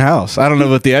the same house. I don't know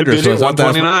what the address was.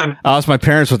 129. I'll ask my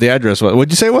parents what the address was.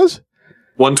 What'd you say it was?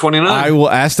 129. I will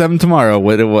ask them tomorrow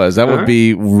what it was. That would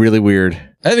be really weird.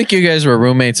 I think you guys were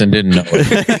roommates and didn't know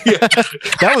it. Yeah.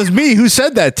 That was me. Who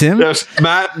said that, Tim? Yes.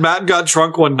 Matt got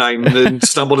drunk one night and then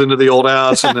stumbled into the old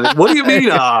house. And then, what do you mean?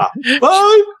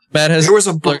 What? Matt has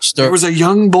there was a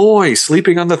young boy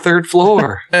sleeping on the 3rd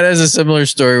floor. Matt has a similar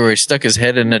story where he stuck his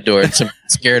head in the door and someone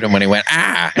scared him when he went,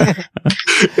 ah.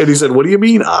 And he said, "What do you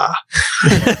mean, ah?"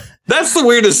 That's the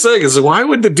weirdest thing is, why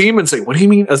would the demon say, "What do you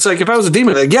mean?" It's like, if I was a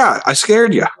demon, like, yeah, I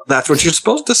scared you. That's what you're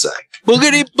supposed to say.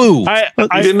 Boogity boo.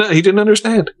 He didn't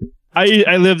understand.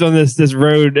 I lived on this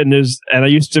road, and I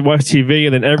used to watch TV,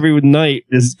 and then every night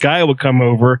this guy would come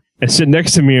over and sit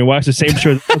next to me and watch the same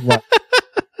show.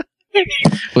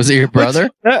 Was it your brother?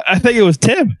 I think it was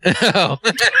Tim. Oh.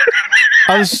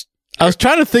 I I was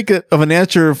trying to think of an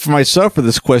answer for myself for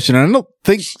this question. I don't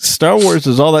think Star Wars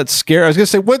is all that scary. I was going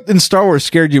to say, what in Star Wars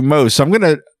scared you most? So I'm going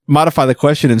to modify the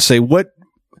question and say, what?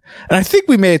 And I think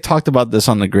we may have talked about this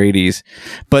on the Grady's,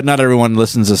 but not everyone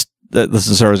listens to Star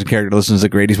Wars and character listens to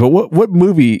Grady's. But what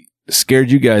movie scared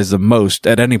you guys the most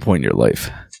at any point in your life?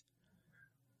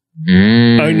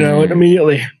 I know it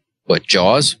immediately. What,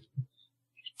 Jaws?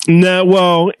 No,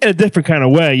 well, in a different kind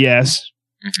of way, yes.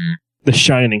 Mm-hmm. The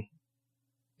Shining.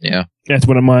 Yeah. That's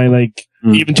one of my,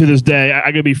 even to this day,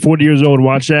 I could be 40 years old and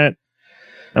watch that.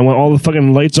 And when all the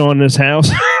fucking lights on in this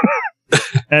house,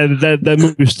 and that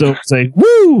movie still say,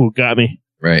 woo, got me.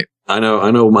 Right. I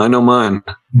know mine.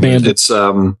 Bandit. It's,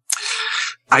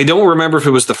 I don't remember if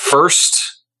it was the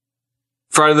first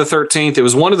Friday the 13th. It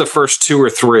was one of the first 2 or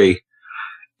 3.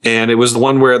 And it was the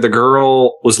one where the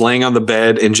girl was laying on the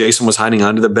bed and Jason was hiding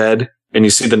under the bed, and you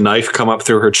see the knife come up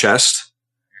through her chest.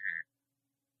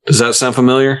 Does that sound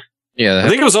familiar? Yeah. I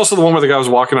think it was also the one where the guy was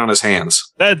walking on his hands.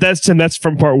 That's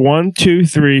from part 1, 2,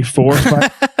 3, 4,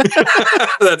 5.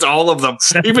 That's all of them.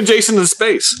 Even Jason in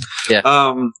Space. Yeah.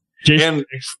 Jason.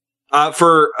 And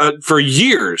for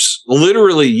years,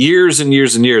 literally years and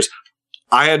years and years,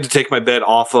 I had to take my bed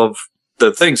off of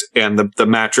the things, and the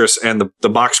mattress and the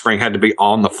box spring had to be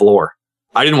on the floor.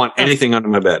 I didn't want anything under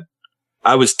my bed.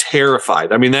 I was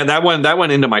terrified. I mean, that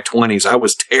went into my 20s. I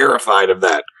was terrified of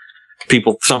that.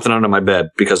 Something under my bed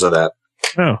because of that.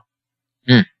 Oh.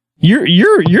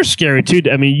 You're scary too.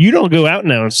 I mean, you don't go out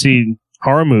now and see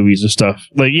horror movies and stuff.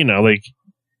 Like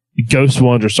ghost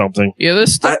ones or something. Yeah,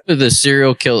 this stuff with the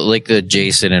serial killer, like the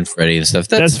Jason and Freddy and stuff.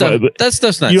 That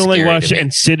stuff's not. You don't scary watch to me.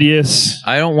 Insidious.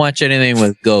 I don't watch anything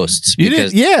with ghosts.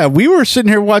 Because Yeah, we were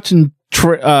sitting here watching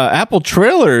Apple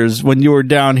trailers when you were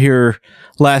down here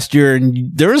last year, and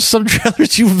there was some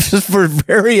trailers you just were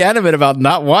very adamant about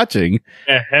not watching.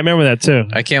 Yeah, I remember that too.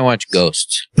 I can't watch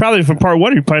ghosts. Probably from part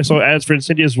 1, you probably saw ads for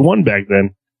Insidious 1 back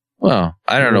then. Well,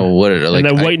 I don't know what it like.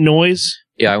 And that white noise.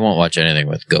 Yeah, I won't watch anything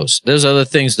with ghosts. Those other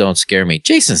things don't scare me.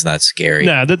 Jason's not scary.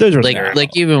 No, those are like scary.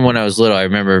 even when I was little, I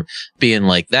remember being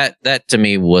like that. That to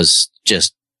me was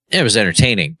just, it was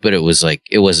entertaining, but it was like,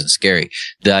 it wasn't scary.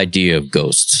 The idea of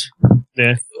ghosts,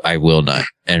 yeah, I will not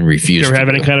and refuse. You ever have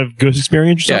any kind of ghost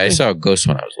experience? Or something? Yeah, I saw a ghost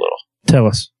when I was little. Tell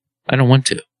us. I don't want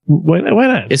to. Why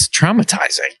not? It's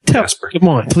traumatizing. Tell us. Come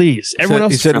on, please. Everyone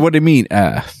else. He said, "What do you mean?"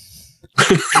 Everyone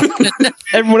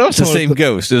else. The same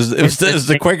ghost. It was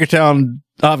the Quakertown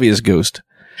obvious ghost.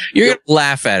 You're going to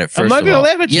laugh at it first. I'm not going to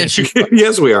laugh at you. Yes,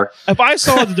 yes, we are. If I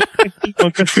saw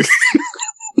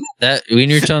that when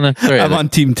you're telling that story, I'm on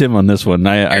Team Tim on this one.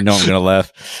 I know I'm going to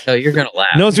laugh. Oh, you're going to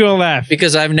laugh. No one's going to laugh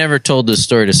because I've never told this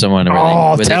story to someone.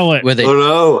 Tell it.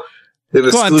 Oh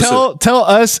no! Come on, tell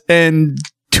us and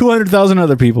 200,000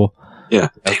 other people. Yeah.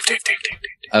 Dave.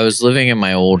 I was living in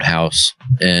my old house,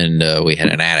 and we had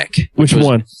an attic. Which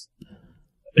one?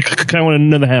 I kind of want to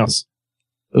know the house.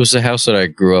 It was the house that I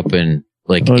grew up in,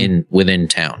 within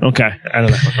town. Okay, I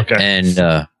don't know. Okay,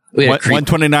 and we had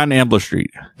 129 Ambler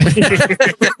Street.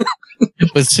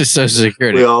 With Social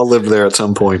Security. We all lived there at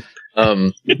some point.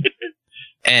 And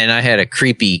I had a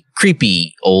creepy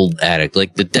old attic,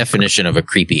 like the definition of a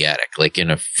creepy attic, like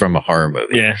from a horror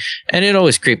movie. Yeah, and it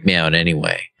always creeped me out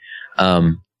anyway.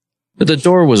 But the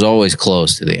door was always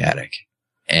closed to the attic.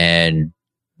 And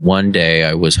one day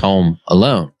I was home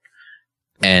alone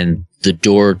and the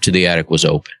door to the attic was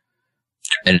open.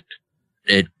 And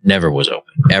it never was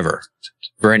open, ever,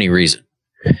 for any reason.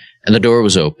 And the door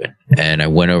was open and I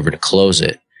went over to close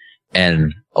it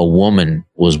and a woman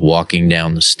was walking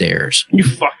down the stairs. You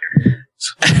fucker. You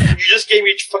just gave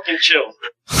me fucking chill.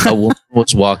 A woman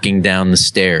was walking down the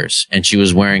stairs and she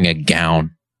was wearing a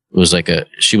gown. It was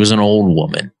she was an old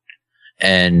woman.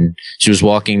 And she was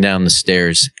walking down the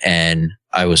stairs and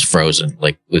I was frozen,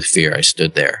 with fear. I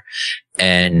stood there.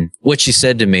 And what she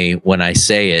said to me when I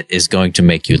say it is going to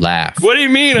make you laugh. What do you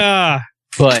mean,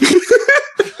 But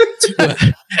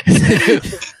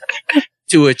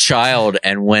to a child,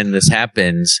 and when this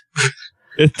happens,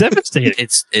 it's devastating.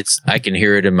 It's I can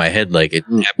hear it in my head like it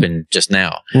happened just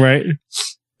now. Right.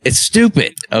 It's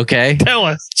stupid, okay? Tell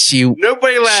us.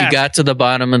 Nobody laughed. She got to the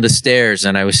bottom of the stairs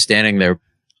and I was standing there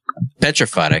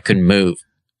petrified. I couldn't move.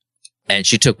 And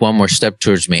she took one more step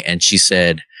towards me and she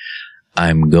said,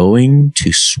 "I'm going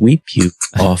to sweep you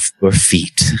off your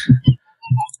feet."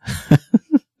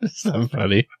 That's so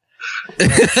funny.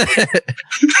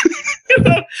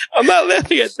 I'm not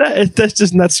laughing at that. That's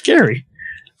just not scary.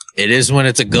 It is when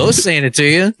it's a ghost saying it to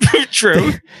you.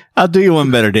 True. I'll do you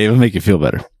one better, Dave. I'll make you feel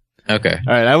better. Okay.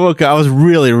 All right. I woke up. I was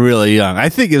really, really young. I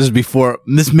think it was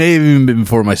this may have even been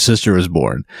before my sister was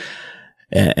born.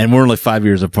 And we're only 5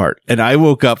 years apart. And I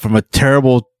woke up from a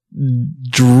terrible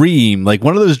dream, like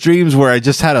one of those dreams where I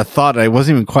just had a thought and I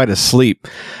wasn't even quite asleep.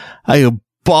 I go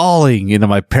bawling into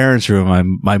my parents'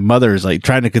 room. My mother's like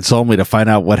trying to console me to find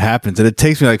out what happens. And it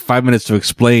takes me like 5 minutes to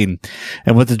explain.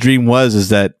 And what the dream was is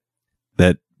that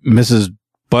Mrs.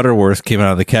 Butterworth came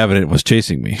out of the cabinet and was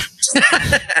chasing me.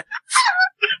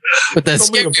 But that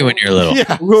scared you when you're little.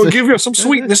 Yeah. We'll give you some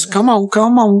sweetness. Come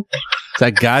on. It's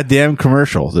that goddamn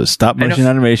commercial, the stop motion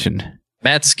animation.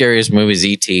 Matt's scariest movie is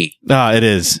E.T. Ah, it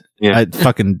is. Yeah.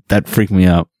 That freaked me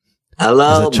out.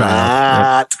 Hello,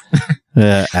 Matt.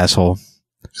 Yeah, asshole.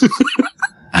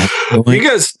 You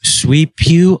guys sweep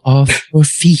you off your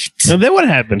feet. So then what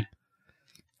happened?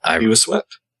 He was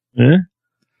swept. Yeah.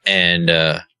 And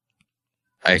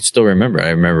I still remember. I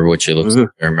remember what she looks like.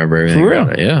 I remember everything For real?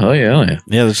 about it. Yeah. Oh, yeah. Oh, yeah.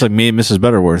 Yeah, that's like me and Mrs.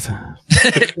 Butterworth.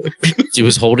 She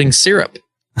was holding syrup.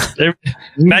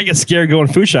 Matt gets scared going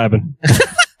food shopping.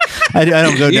 I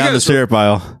don't go down the syrup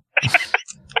aisle.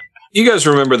 You guys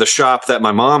remember the shop that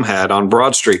my mom had on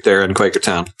Broad Street there in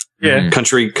Quakertown? Yeah.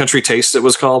 Country Taste, it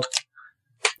was called.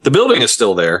 The building is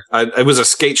still there. It was a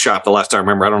skate shop the last time I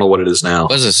remember. I don't know what it is now.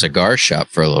 It was a cigar shop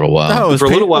for a little while. Oh, it was For a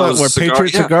little while, it was where a cigar-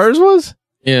 Patriot yeah. Cigars was?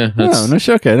 Yeah. Oh, no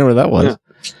shit. Okay, I know where that was. Yeah.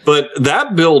 But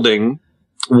that building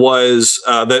was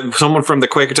that someone from the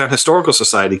Quakertown Historical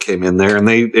Society came in there, and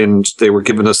they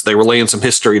were laying some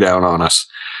history down on us.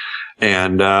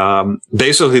 And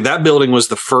basically, that building was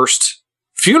the first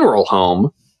funeral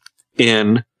home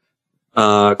in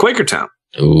Quakertown.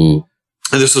 Ooh.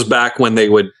 And this was back when they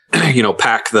would,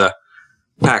 pack the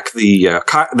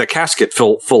casket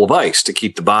full of ice to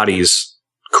keep the bodies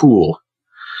cool.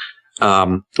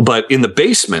 But in the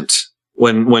basement,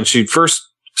 when she first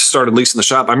started leasing the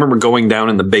shop, I remember going down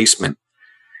in the basement,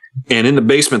 and in the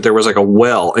basement there was like a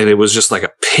well, and it was just like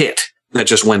a pit that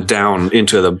just went down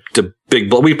into the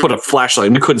big. We put a flashlight,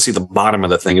 and we couldn't see the bottom of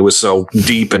the thing. It was so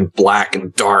deep and black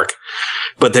and dark,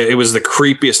 but it was the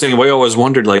creepiest thing. We always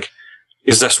wondered, like,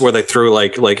 is this where they threw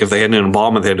like if they had an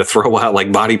embalmment, they had to throw out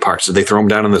like body parts? Did they throw them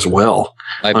down in this well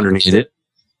underneath it?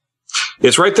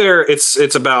 It's right there.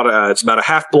 It's about a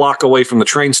half block away from the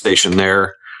train station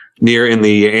there, near in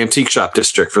the antique shop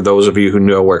district. For those of you who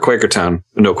know where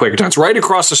Quakertown's right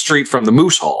across the street from the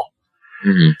Moose Hall.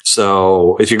 Mm-hmm.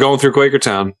 So if you're going through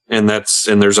Quakertown and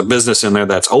there's a business in there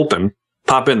that's open,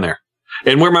 pop in there.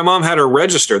 And where my mom had her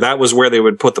register, that was where they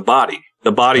would put the body.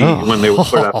 The body, when they would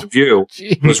put it out to view,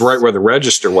 was right where the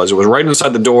register was. It was right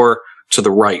inside the door to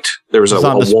the right. There was on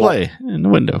a display wall in the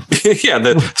window.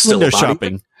 Yeah, still Window a body.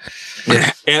 shopping.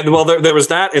 And well, there was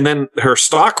that, and then her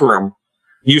stock room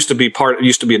used to be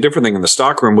a different thing. In the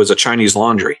stock room was a Chinese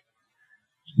laundry.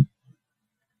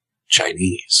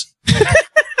 Chinese.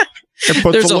 It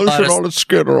puts There's the a lot lotion of- on its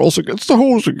skin or else it gets the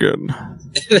hose again.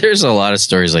 There's a lot of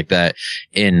stories like that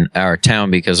in our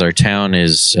town because our town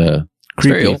is very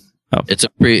Creepy. old. Oh.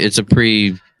 It's a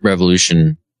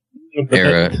pre-revolution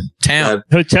era town.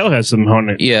 Hotel has some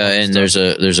haunted. Yeah, and there's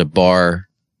a bar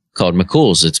called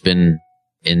McCool's. It's been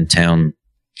in town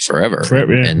forever.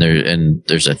 Yeah. And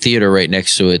there's a theater right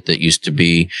next to it that used to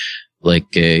be like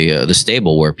the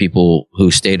stable where people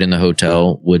who stayed in the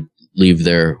hotel would leave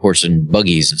their horse and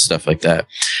buggies and stuff like that.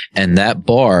 And that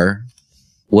bar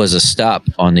was a stop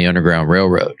on the Underground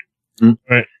Railroad.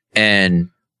 Right. And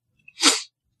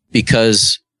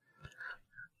because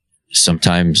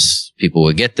sometimes people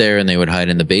would get there and they would hide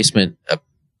in the basement,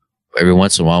 every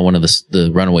once in a while, one of the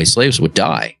runaway slaves would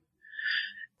die.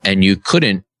 And you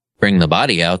couldn't bring the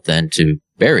body out then to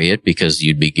bury it because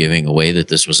you'd be giving away that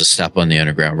this was a stop on the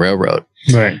Underground Railroad.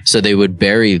 Right. So they would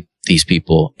bury these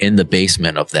people in the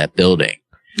basement of that building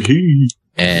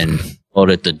and called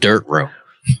it the dirt room.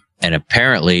 And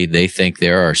apparently they think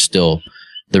there are still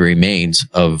the remains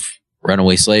of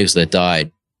runaway slaves that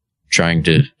died trying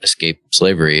to escape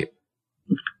slavery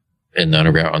on the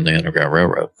Underground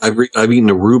Railroad. I've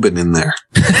eaten a Reuben in there,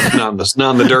 not in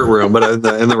the dirt room, but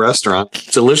in the restaurant.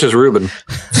 Delicious Reuben.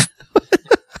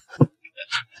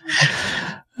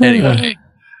 Anyway.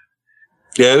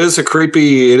 Yeah, it is a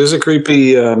creepy.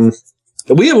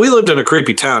 We lived in a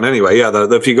creepy town anyway. Yeah,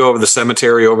 if you go over the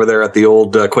cemetery over there at the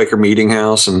old Quaker Meeting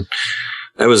House, and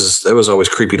that was always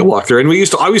creepy to walk through. And I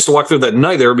used to walk through that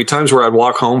night. There would be times where I'd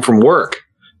walk home from work.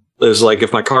 It was like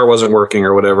if my car wasn't working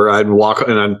or whatever, I'd walk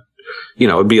and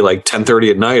it'd be like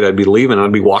 10:30 at night. I'd be leaving. And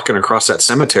I'd be walking across that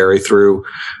cemetery through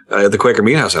the Quaker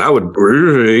Meeting House, and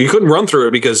you couldn't run through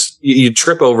it because you'd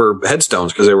trip over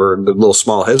headstones because they were the little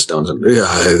small headstones. And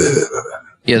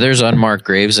Yeah, there's unmarked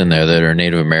graves in there that are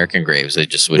Native American graves. They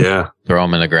just would throw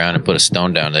them in the ground and put a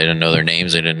stone down. They didn't know their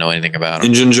names. They didn't know anything about them.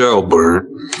 Injun Joe.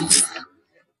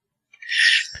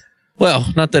 Well,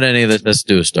 not that any of this has to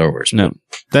do with Star Wars. No.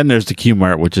 Then there's the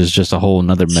Q-Mart, which is just a whole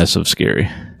nother mess of scary.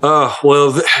 Oh,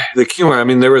 well, the Q-Mart, I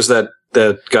mean, there was that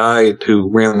guy who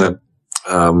ran the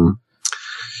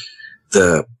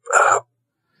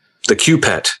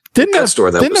Q-Pet. Didn't a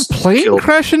plane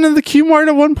crash into the Q-Mart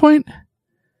at one point?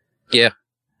 Yeah.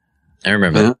 I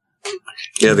remember.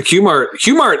 Yeah, the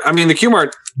Q-Mart, I mean, the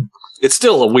Q-Mart, it's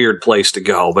still a weird place to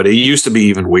go, but it used to be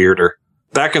even weirder.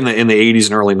 Back in the 80s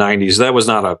and early 90s, that was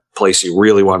not a place you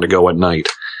really wanted to go at night.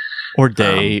 Or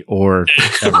day, or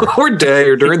or day,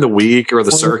 or during the week, or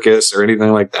the circus, or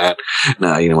anything like that.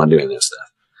 No, you don't want to do any of this stuff.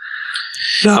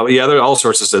 No, yeah, there are all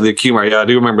sorts of stuff. The Q-Mart, yeah, I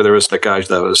do remember there was that guy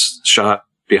that was shot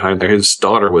behind there. His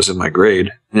daughter was in my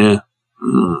grade. Yeah.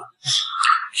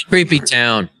 Creepy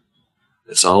town.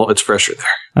 It's fresher there.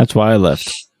 That's why I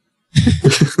left.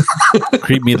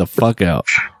 Creep me the fuck out.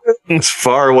 As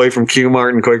far away from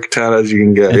Q-Mart and Quakertown as you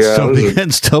can get.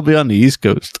 And still be on the East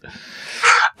Coast.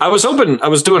 I was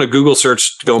doing a Google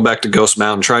search going back to Ghost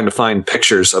Mountain, trying to find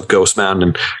pictures of Ghost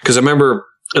Mountain. Because I remember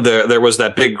there was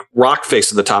that big rock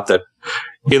face at the top that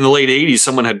in the late 80s,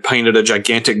 someone had painted a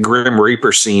gigantic Grim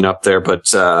Reaper scene up there. But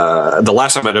the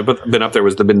last time I'd been up there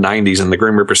was the mid-90s, and the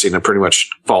Grim Reaper scene had pretty much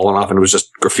fallen off, and it was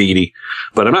just graffiti.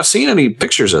 But I'm not seeing any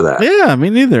pictures of that. Yeah,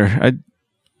 me neither.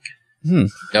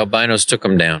 The albinos took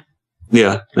them down.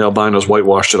 Yeah, the albinos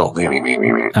whitewashed it all.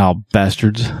 Oh,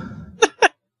 bastards.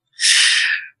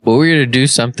 Well, we're going to do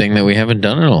something that we haven't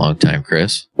done in a long time,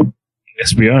 Chris.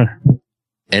 Yes, we are.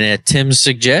 And at Tim's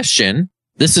suggestion,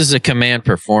 this is a command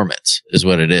performance, is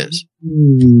what it is.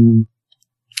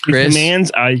 Chris,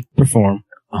 commands, I perform.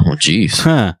 Oh, geez.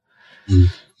 Huh.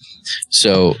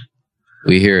 So,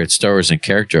 we here at Star Wars in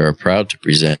Character are proud to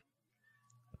present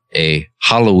a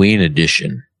Halloween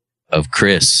edition of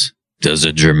Chris Does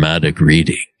a Dramatic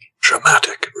Reading.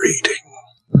 Dramatic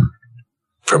reading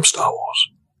from Star Wars.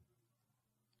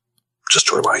 Just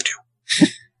to remind you.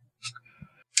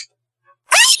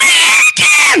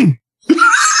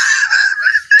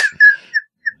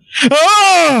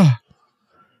 Ah!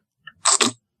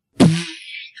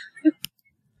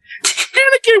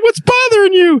 Anakin, what's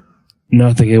bothering you?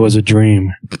 Nothing. It was a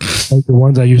dream. Like the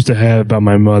ones I used to have about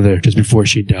my mother just before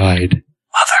she died.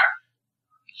 Mother.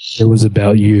 It was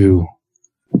about you.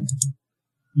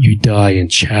 You die in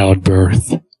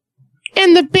childbirth.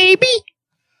 And the baby?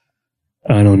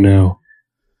 I don't know.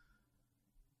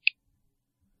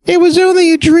 It was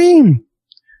only a dream.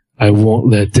 I won't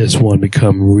let this one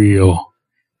become real.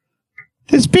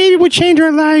 This baby will change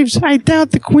our lives. I doubt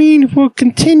the Queen will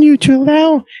continue to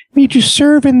allow me to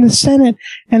serve in the Senate.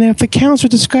 And if the Council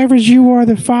discovers you are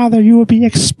the father, you will be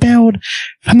expelled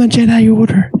from the Jedi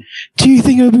Order. Do you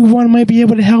think Obi-Wan might be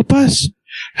able to help us?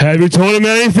 Have you told him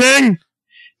anything?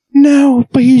 No,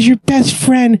 but he's your best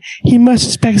friend. He must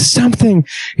expect something.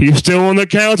 He's still on the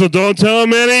council. Don't tell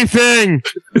him anything.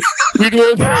 we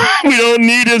don't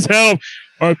need his help.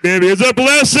 Our baby is a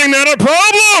blessing, not a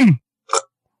problem.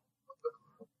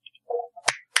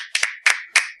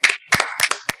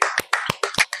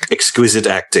 Exquisite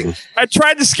acting. I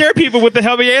tried to scare people with the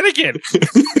heavy Anakin.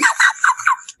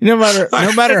 No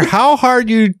matter how hard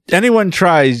anyone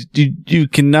tries, you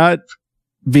cannot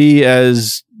be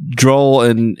as droll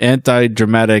and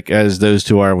anti-dramatic as those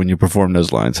two are when you perform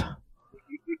those lines.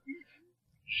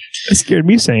 It scared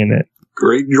me saying that.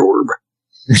 Great Jorb.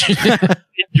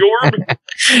 Jorb.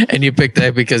 And you picked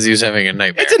that because he was having a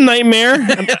nightmare. It's a nightmare.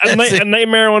 a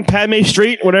nightmare on Padme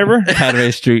Street, whatever.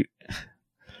 Padme Street.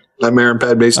 Nightmare on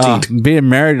Padme's teeth. Being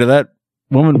married to that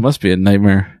woman must be a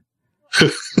nightmare.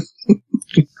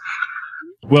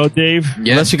 Well, Dave.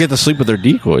 Yeah. Unless you get to sleep with their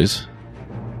decoys.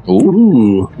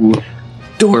 Ooh.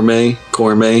 Dorme,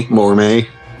 Corme, Morme,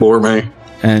 Borme.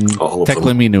 And all of them.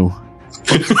 Tekleminu.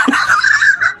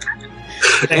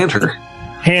 And her.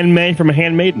 Handmaid from a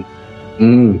handmaiden.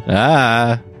 Mm.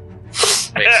 Ah.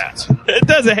 Yeah, it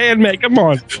does a handmaid. Come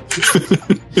on.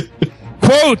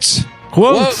 Quotes.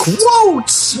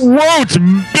 Quotes.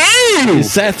 Boom. You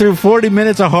sat through 40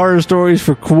 minutes of horror stories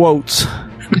for quotes.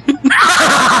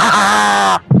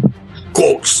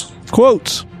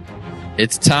 Quotes.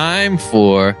 It's time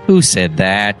for Who Said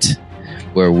That?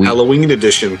 Where we Halloween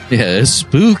edition. Yeah,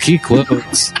 spooky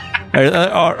quotes.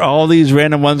 Are all these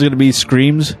random ones going to be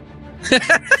screams? That's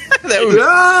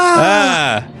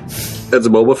a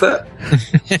Boba Fett.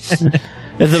 It's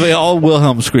going to be all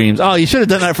Wilhelm screams. Oh, you should have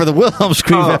done that for the Wilhelm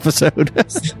scream episode.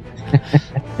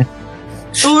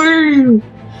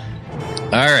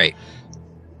 All right.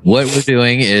 What we're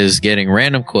doing is getting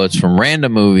random quotes from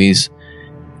random movies,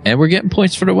 and we're getting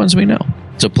points for the ones we know.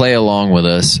 So play along with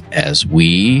us as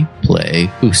we play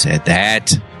Who Said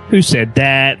That? Who said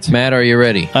that? Matt, are you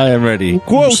ready? I am ready.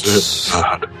 Quotes.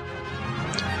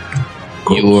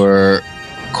 Your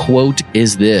quote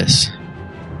is this.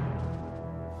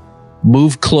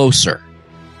 Move closer.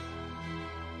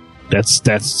 That's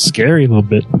scary a little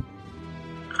bit.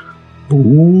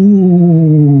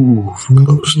 Ooh,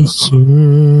 closer.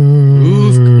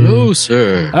 Move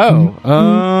closer.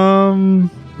 Oh,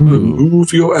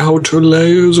 Remove your outer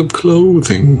layers of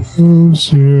clothing.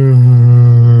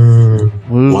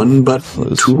 One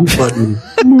button, two button.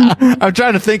 I'm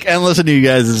trying to think and listen to you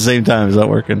guys at the same time. Is that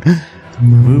working?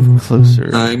 Move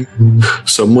closer.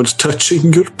 Someone's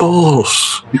touching your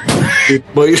balls. It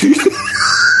might.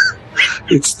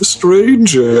 It's the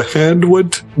stranger. Hand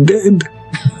went dead.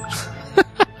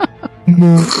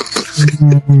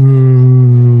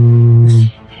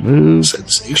 Move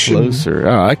Sensation. closer.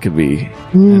 Oh, I could be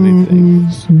anything.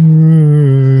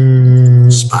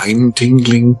 Spine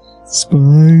tingling.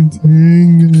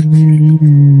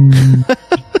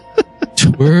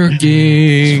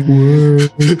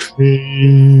 Twerking.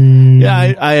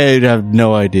 Yeah, I have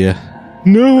no idea.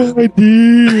 No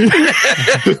idea.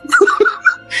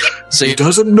 So He you,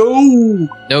 doesn't know.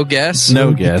 no guess?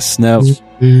 No guess. No.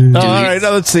 Oh, all right.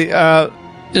 Now let's see.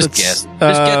 Just guess.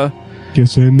 Just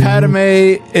Guess I know. Padme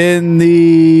in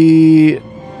the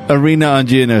arena on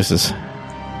Geonosis.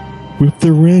 With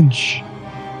the wrench.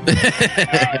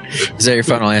 Is that your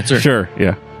final answer? Sure.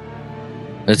 Yeah.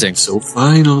 That's it. So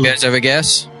final. You guys have a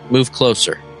guess? Move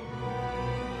closer.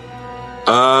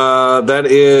 That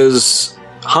is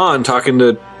Han talking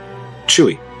to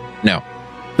Chewie. No.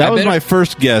 That I was bet my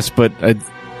first guess, but I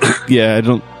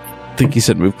don't think he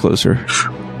said move closer.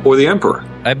 Or the Emperor.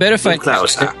 I bet if I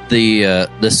Closer.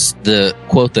 the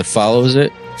quote that follows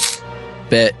it,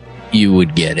 bet you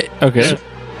would get it. Okay.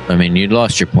 I mean, you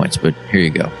lost your points, but here you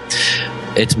go.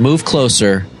 It's move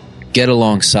closer, get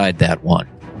alongside that one.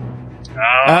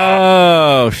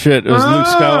 Oh shit! It was Luke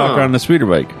Skywalker on the speeder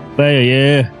bike. There,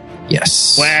 yeah.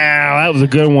 Yes. Wow, that was a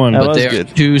good one. That But was they're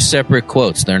good. two separate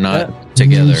quotes. They're not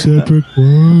together. Separate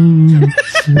ones.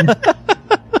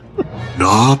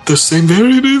 Not the same,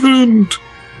 very different.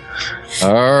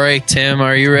 All right, Tim,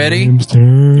 are you ready?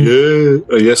 Yeah.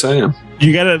 Yes, I am.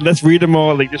 You gotta, let's read them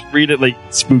all. Like, just read it like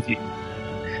spooky.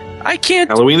 I can't.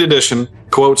 Halloween edition.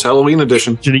 Quotes, Halloween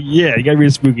edition. Yeah, you gotta read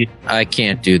it spooky. I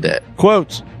can't do that.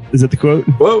 Quotes. Is that the quote?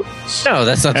 Quotes. No,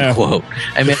 that's not the Oh. quote.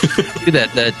 I mean, do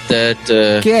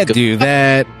that. Can't do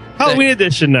that. Halloween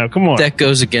edition now. Come on. That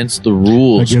goes against the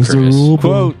rules, Against Chris. the rule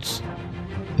book. Quotes.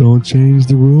 Don't change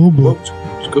the rule book.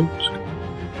 Quotes. Quotes.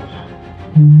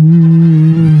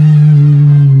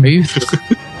 Are you?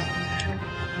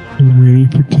 I'm ready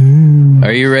for Tim.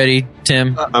 Are you ready,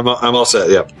 Tim? I'm all set,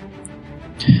 yep.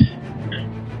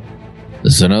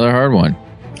 This is another hard one.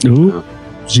 Ooh,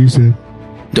 she said.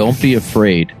 Don't be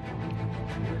afraid.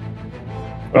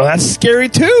 Oh, that's scary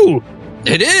too.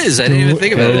 It is. I didn't even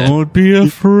think about that. Don't be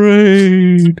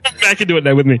afraid. I can do it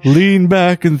now with me. Lean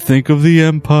back and think of the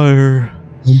Empire.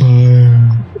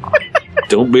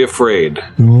 Don't be afraid.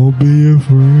 Don't be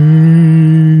afraid.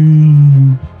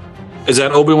 Is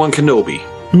that Obi-Wan Kenobi?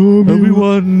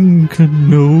 Obi-Wan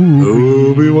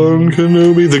Kenobi. Obi-Wan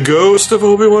Kenobi. The ghost of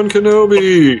Obi-Wan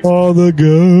Kenobi. All the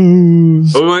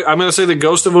ghosts. I'm going to say the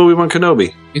ghost of Obi-Wan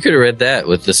Kenobi. You could have read that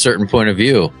with a certain point of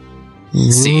view.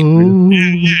 See,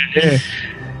 Yeah.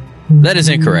 that is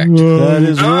incorrect. That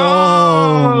is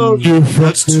wrong.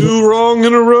 That's two wrong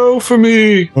in a row for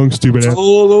me. Wrong, stupid It's ass.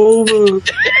 all over.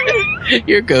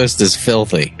 Your ghost is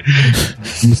filthy.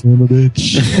 You son of a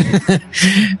bitch.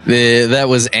 That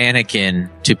was Anakin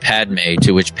to Padme,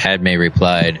 to which Padme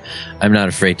replied, "I'm not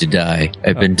afraid to die.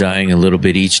 I've been dying a little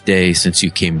bit each day since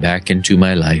you came back into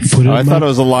my life." Put it I in thought my- it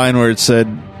was a line where it said,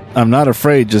 "I'm not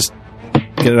afraid. Just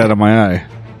get it out of my eye."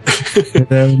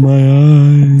 Get out of my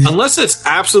eyes. Unless it's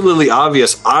absolutely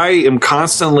obvious, I am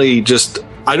constantly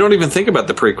I don't even think about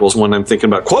the prequels when I'm thinking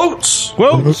about quotes.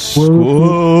 Quotes.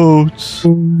 Quotes.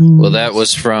 Well, that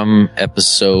was from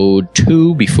episode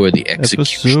 2 before the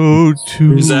execution. Episode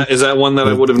 2. Is that one that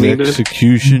I would have needed?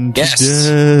 Execution to Yes.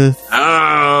 death.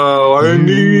 Oh, I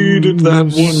needed that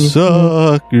one.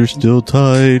 Suck. You're still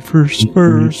tied for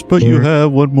first, but you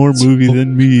have one more movie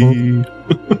than me.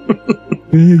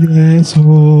 Big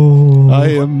asshole. I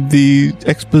am the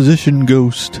exposition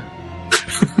ghost.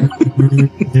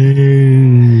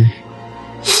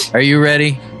 Are you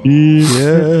ready?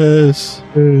 Yes.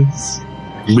 You're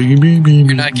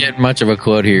not getting much of a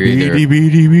quote here either. Beady,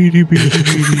 beady, beady, beady,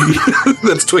 beady.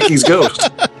 That's Twinkie's ghost.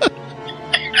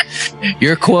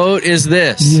 Your quote is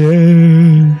this.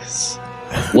 Yes.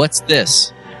 What's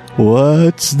this?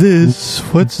 What's this?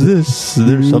 What's this?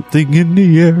 There's something in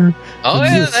the air. Oh,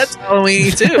 What's yeah, this? that's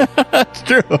Halloween too. That's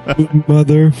true.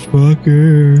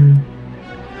 Motherfucker.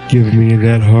 Give me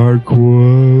that hard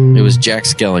quote. It was Jack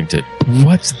Skellington.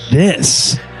 What's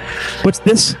this? What's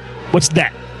this? What's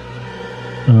that?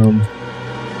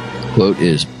 Quote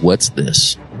is, what's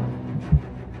this?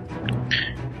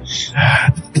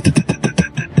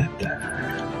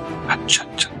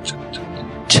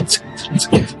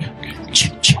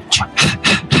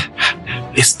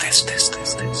 This.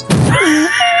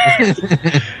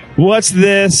 What's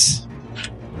this?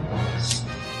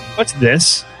 What's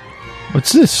this?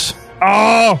 What's this?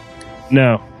 Oh!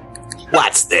 No.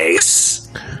 What's this?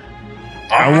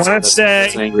 I want to That's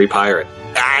say... an angry pirate.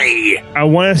 Aye. I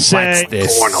want to say... What's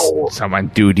this? Cornhole. Someone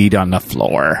dootied on the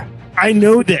floor. I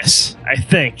know this, I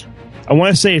think. I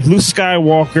want to say it's Luke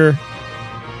Skywalker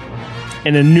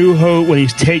in A New Hope when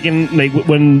he's taken, like,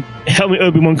 when help me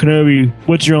Obi-Wan Kenobi,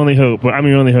 what's your only hope? I'm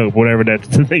your only hope, whatever that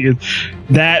thing is.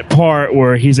 That part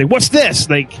where he's like, what's this?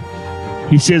 Like,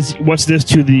 he says, what's this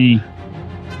to the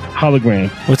hologram?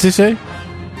 What's he say?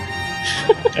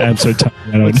 I'm so tired.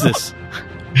 I don't What's know. this?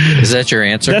 Is that your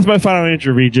answer? That's my final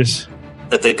answer, Regis.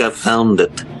 I think I found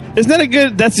it. Isn't that a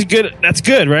good, that's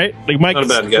good, right? Like Mike. Not a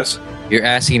bad guess. You're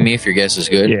asking me if your guess is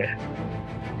good? Yeah,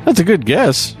 That's a good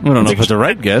guess. I don't know if it's a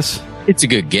right guess. It's a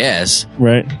good guess,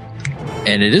 right.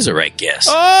 and it is a right guess.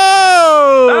 Ah!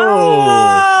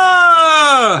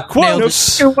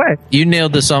 Quotes. You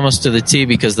nailed this almost to the T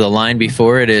because the line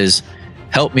before it is,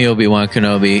 help me, Obi-Wan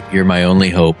Kenobi, you're my only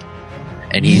hope.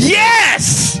 And he's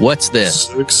Yes! what's this?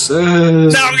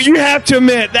 Success. Now, you have to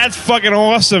admit, that's fucking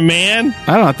awesome, man.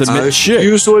 I don't have to admit I shit.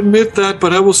 refuse to admit that,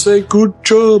 but I will say good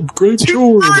job. Great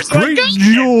job. Great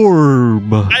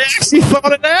job. I actually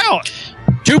thought it out.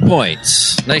 2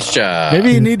 points. Nice job.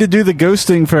 Maybe you need to do the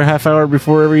ghosting for a half hour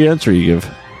before every answer you give.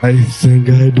 I think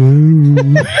I do.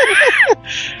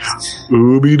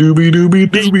 Ooby dooby dooby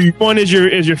dooby. Which one is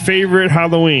your favorite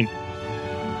Halloween?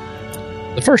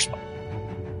 The first one.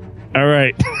 All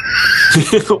right.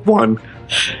 One.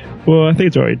 Well, I think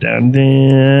it's already down.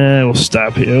 Then we'll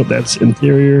stop here. Oh, that's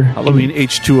interior. Halloween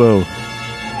H2O.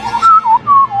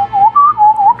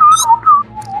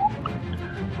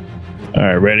 All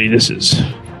right, ready? This is.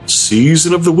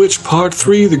 Season of the Witch Part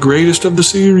 3, the greatest of the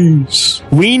series.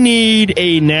 We need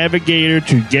a navigator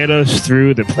to get us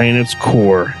through the planet's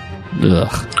core.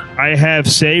 Ugh. I have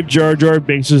saved Jar Jar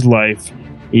Binks' life.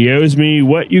 He owes me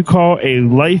what you call a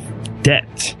life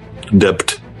debt.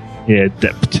 Debt. Yeah,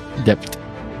 debt. Depth.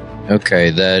 Okay,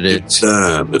 that it's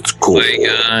Damn, it's cool.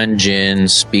 Qui-Gon Jinn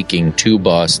speaking to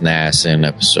Boss Nass in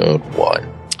episode 1.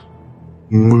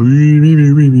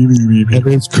 That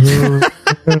is correct.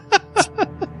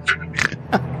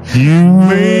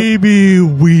 Maybe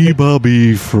we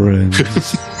be friends.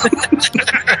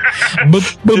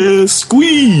 Just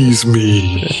squeeze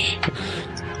me.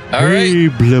 All right. Hey,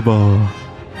 blibba.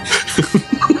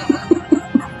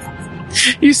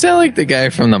 You sound like the guy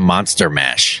from the Monster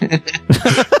Mash.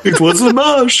 It was a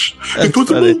mash. It was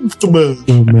funny. a monster mash.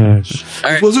 Oh, mash. All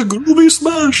It right. was a groovy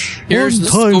smash. Here's the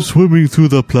One time scoop. swimming through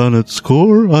the planet's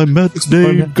core, I met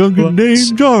Dave Gungan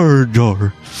named Jar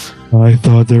Jar. I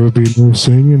thought there would be no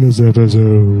singing in this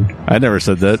episode. I never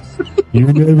said that. You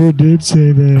never did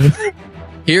say that.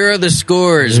 Here are the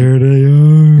scores. There they are.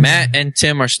 Matt and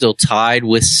Tim are still tied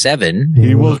with 7.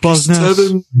 He was Boss Nass.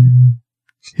 7.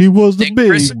 He was the Nick,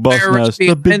 Chris, big Boss Barrett, Nass. The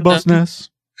Steve, big Boss Pinto. Nass.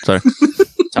 Sorry.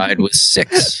 Tied with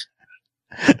 6.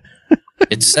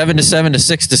 It's 7 to 7 to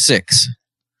 6 to 6.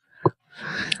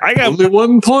 I got. Only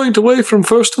 1 point away from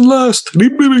first and last.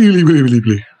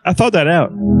 I thought that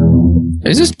out.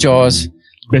 Is this Jaws?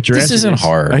 Bet your This ass isn't it is.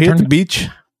 hard. I hit the beach.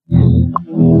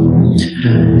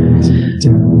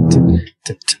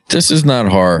 This is not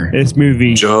horror. This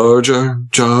movie Georgia.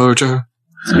 scared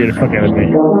the fuck out of me.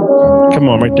 Come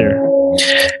on, right there.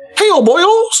 Hey, old boys.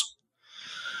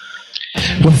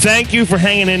 Well, thank you for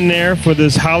hanging in there for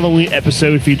this Halloween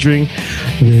episode featuring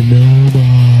the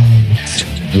Nobot.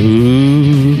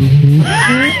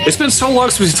 It's been so long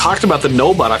since we talked about the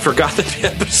Nobot. I forgot that the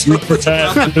episode was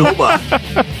about the Nobot.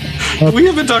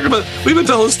 We've been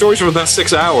telling stories for the past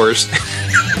 6 hours.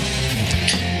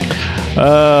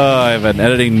 I have an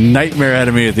editing nightmare out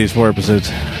of me with these 4 episodes.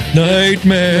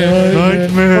 Nightmare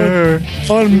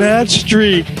on Matt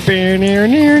Street. Dee,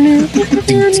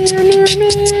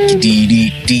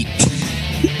 dee, dee.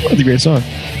 That's a great song.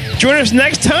 Join us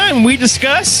next time we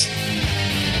discuss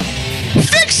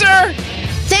Fixer.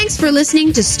 Thanks for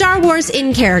listening to Star Wars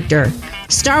in Character.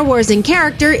 Star Wars in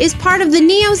Character is part of the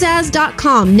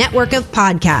NEOZAZ.com network of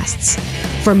podcasts.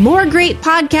 For more great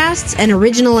podcasts and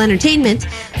original entertainment,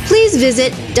 please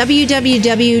visit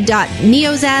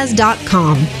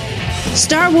www.neozaz.com.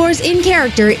 Star Wars in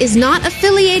Character is not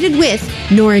affiliated with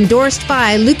nor endorsed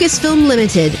by Lucasfilm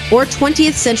Limited or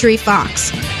 20th Century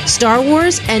Fox. Star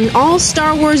Wars and all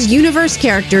Star Wars universe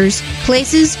characters,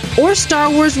 places, or Star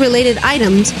Wars related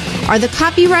items are the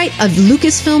copyright of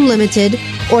Lucasfilm Limited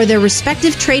or their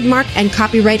respective trademark and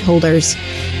copyright holders.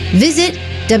 Visit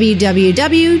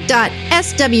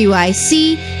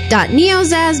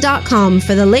www.swic.neozaz.com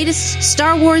for the latest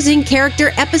Star Wars in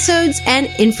Character episodes and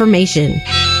information.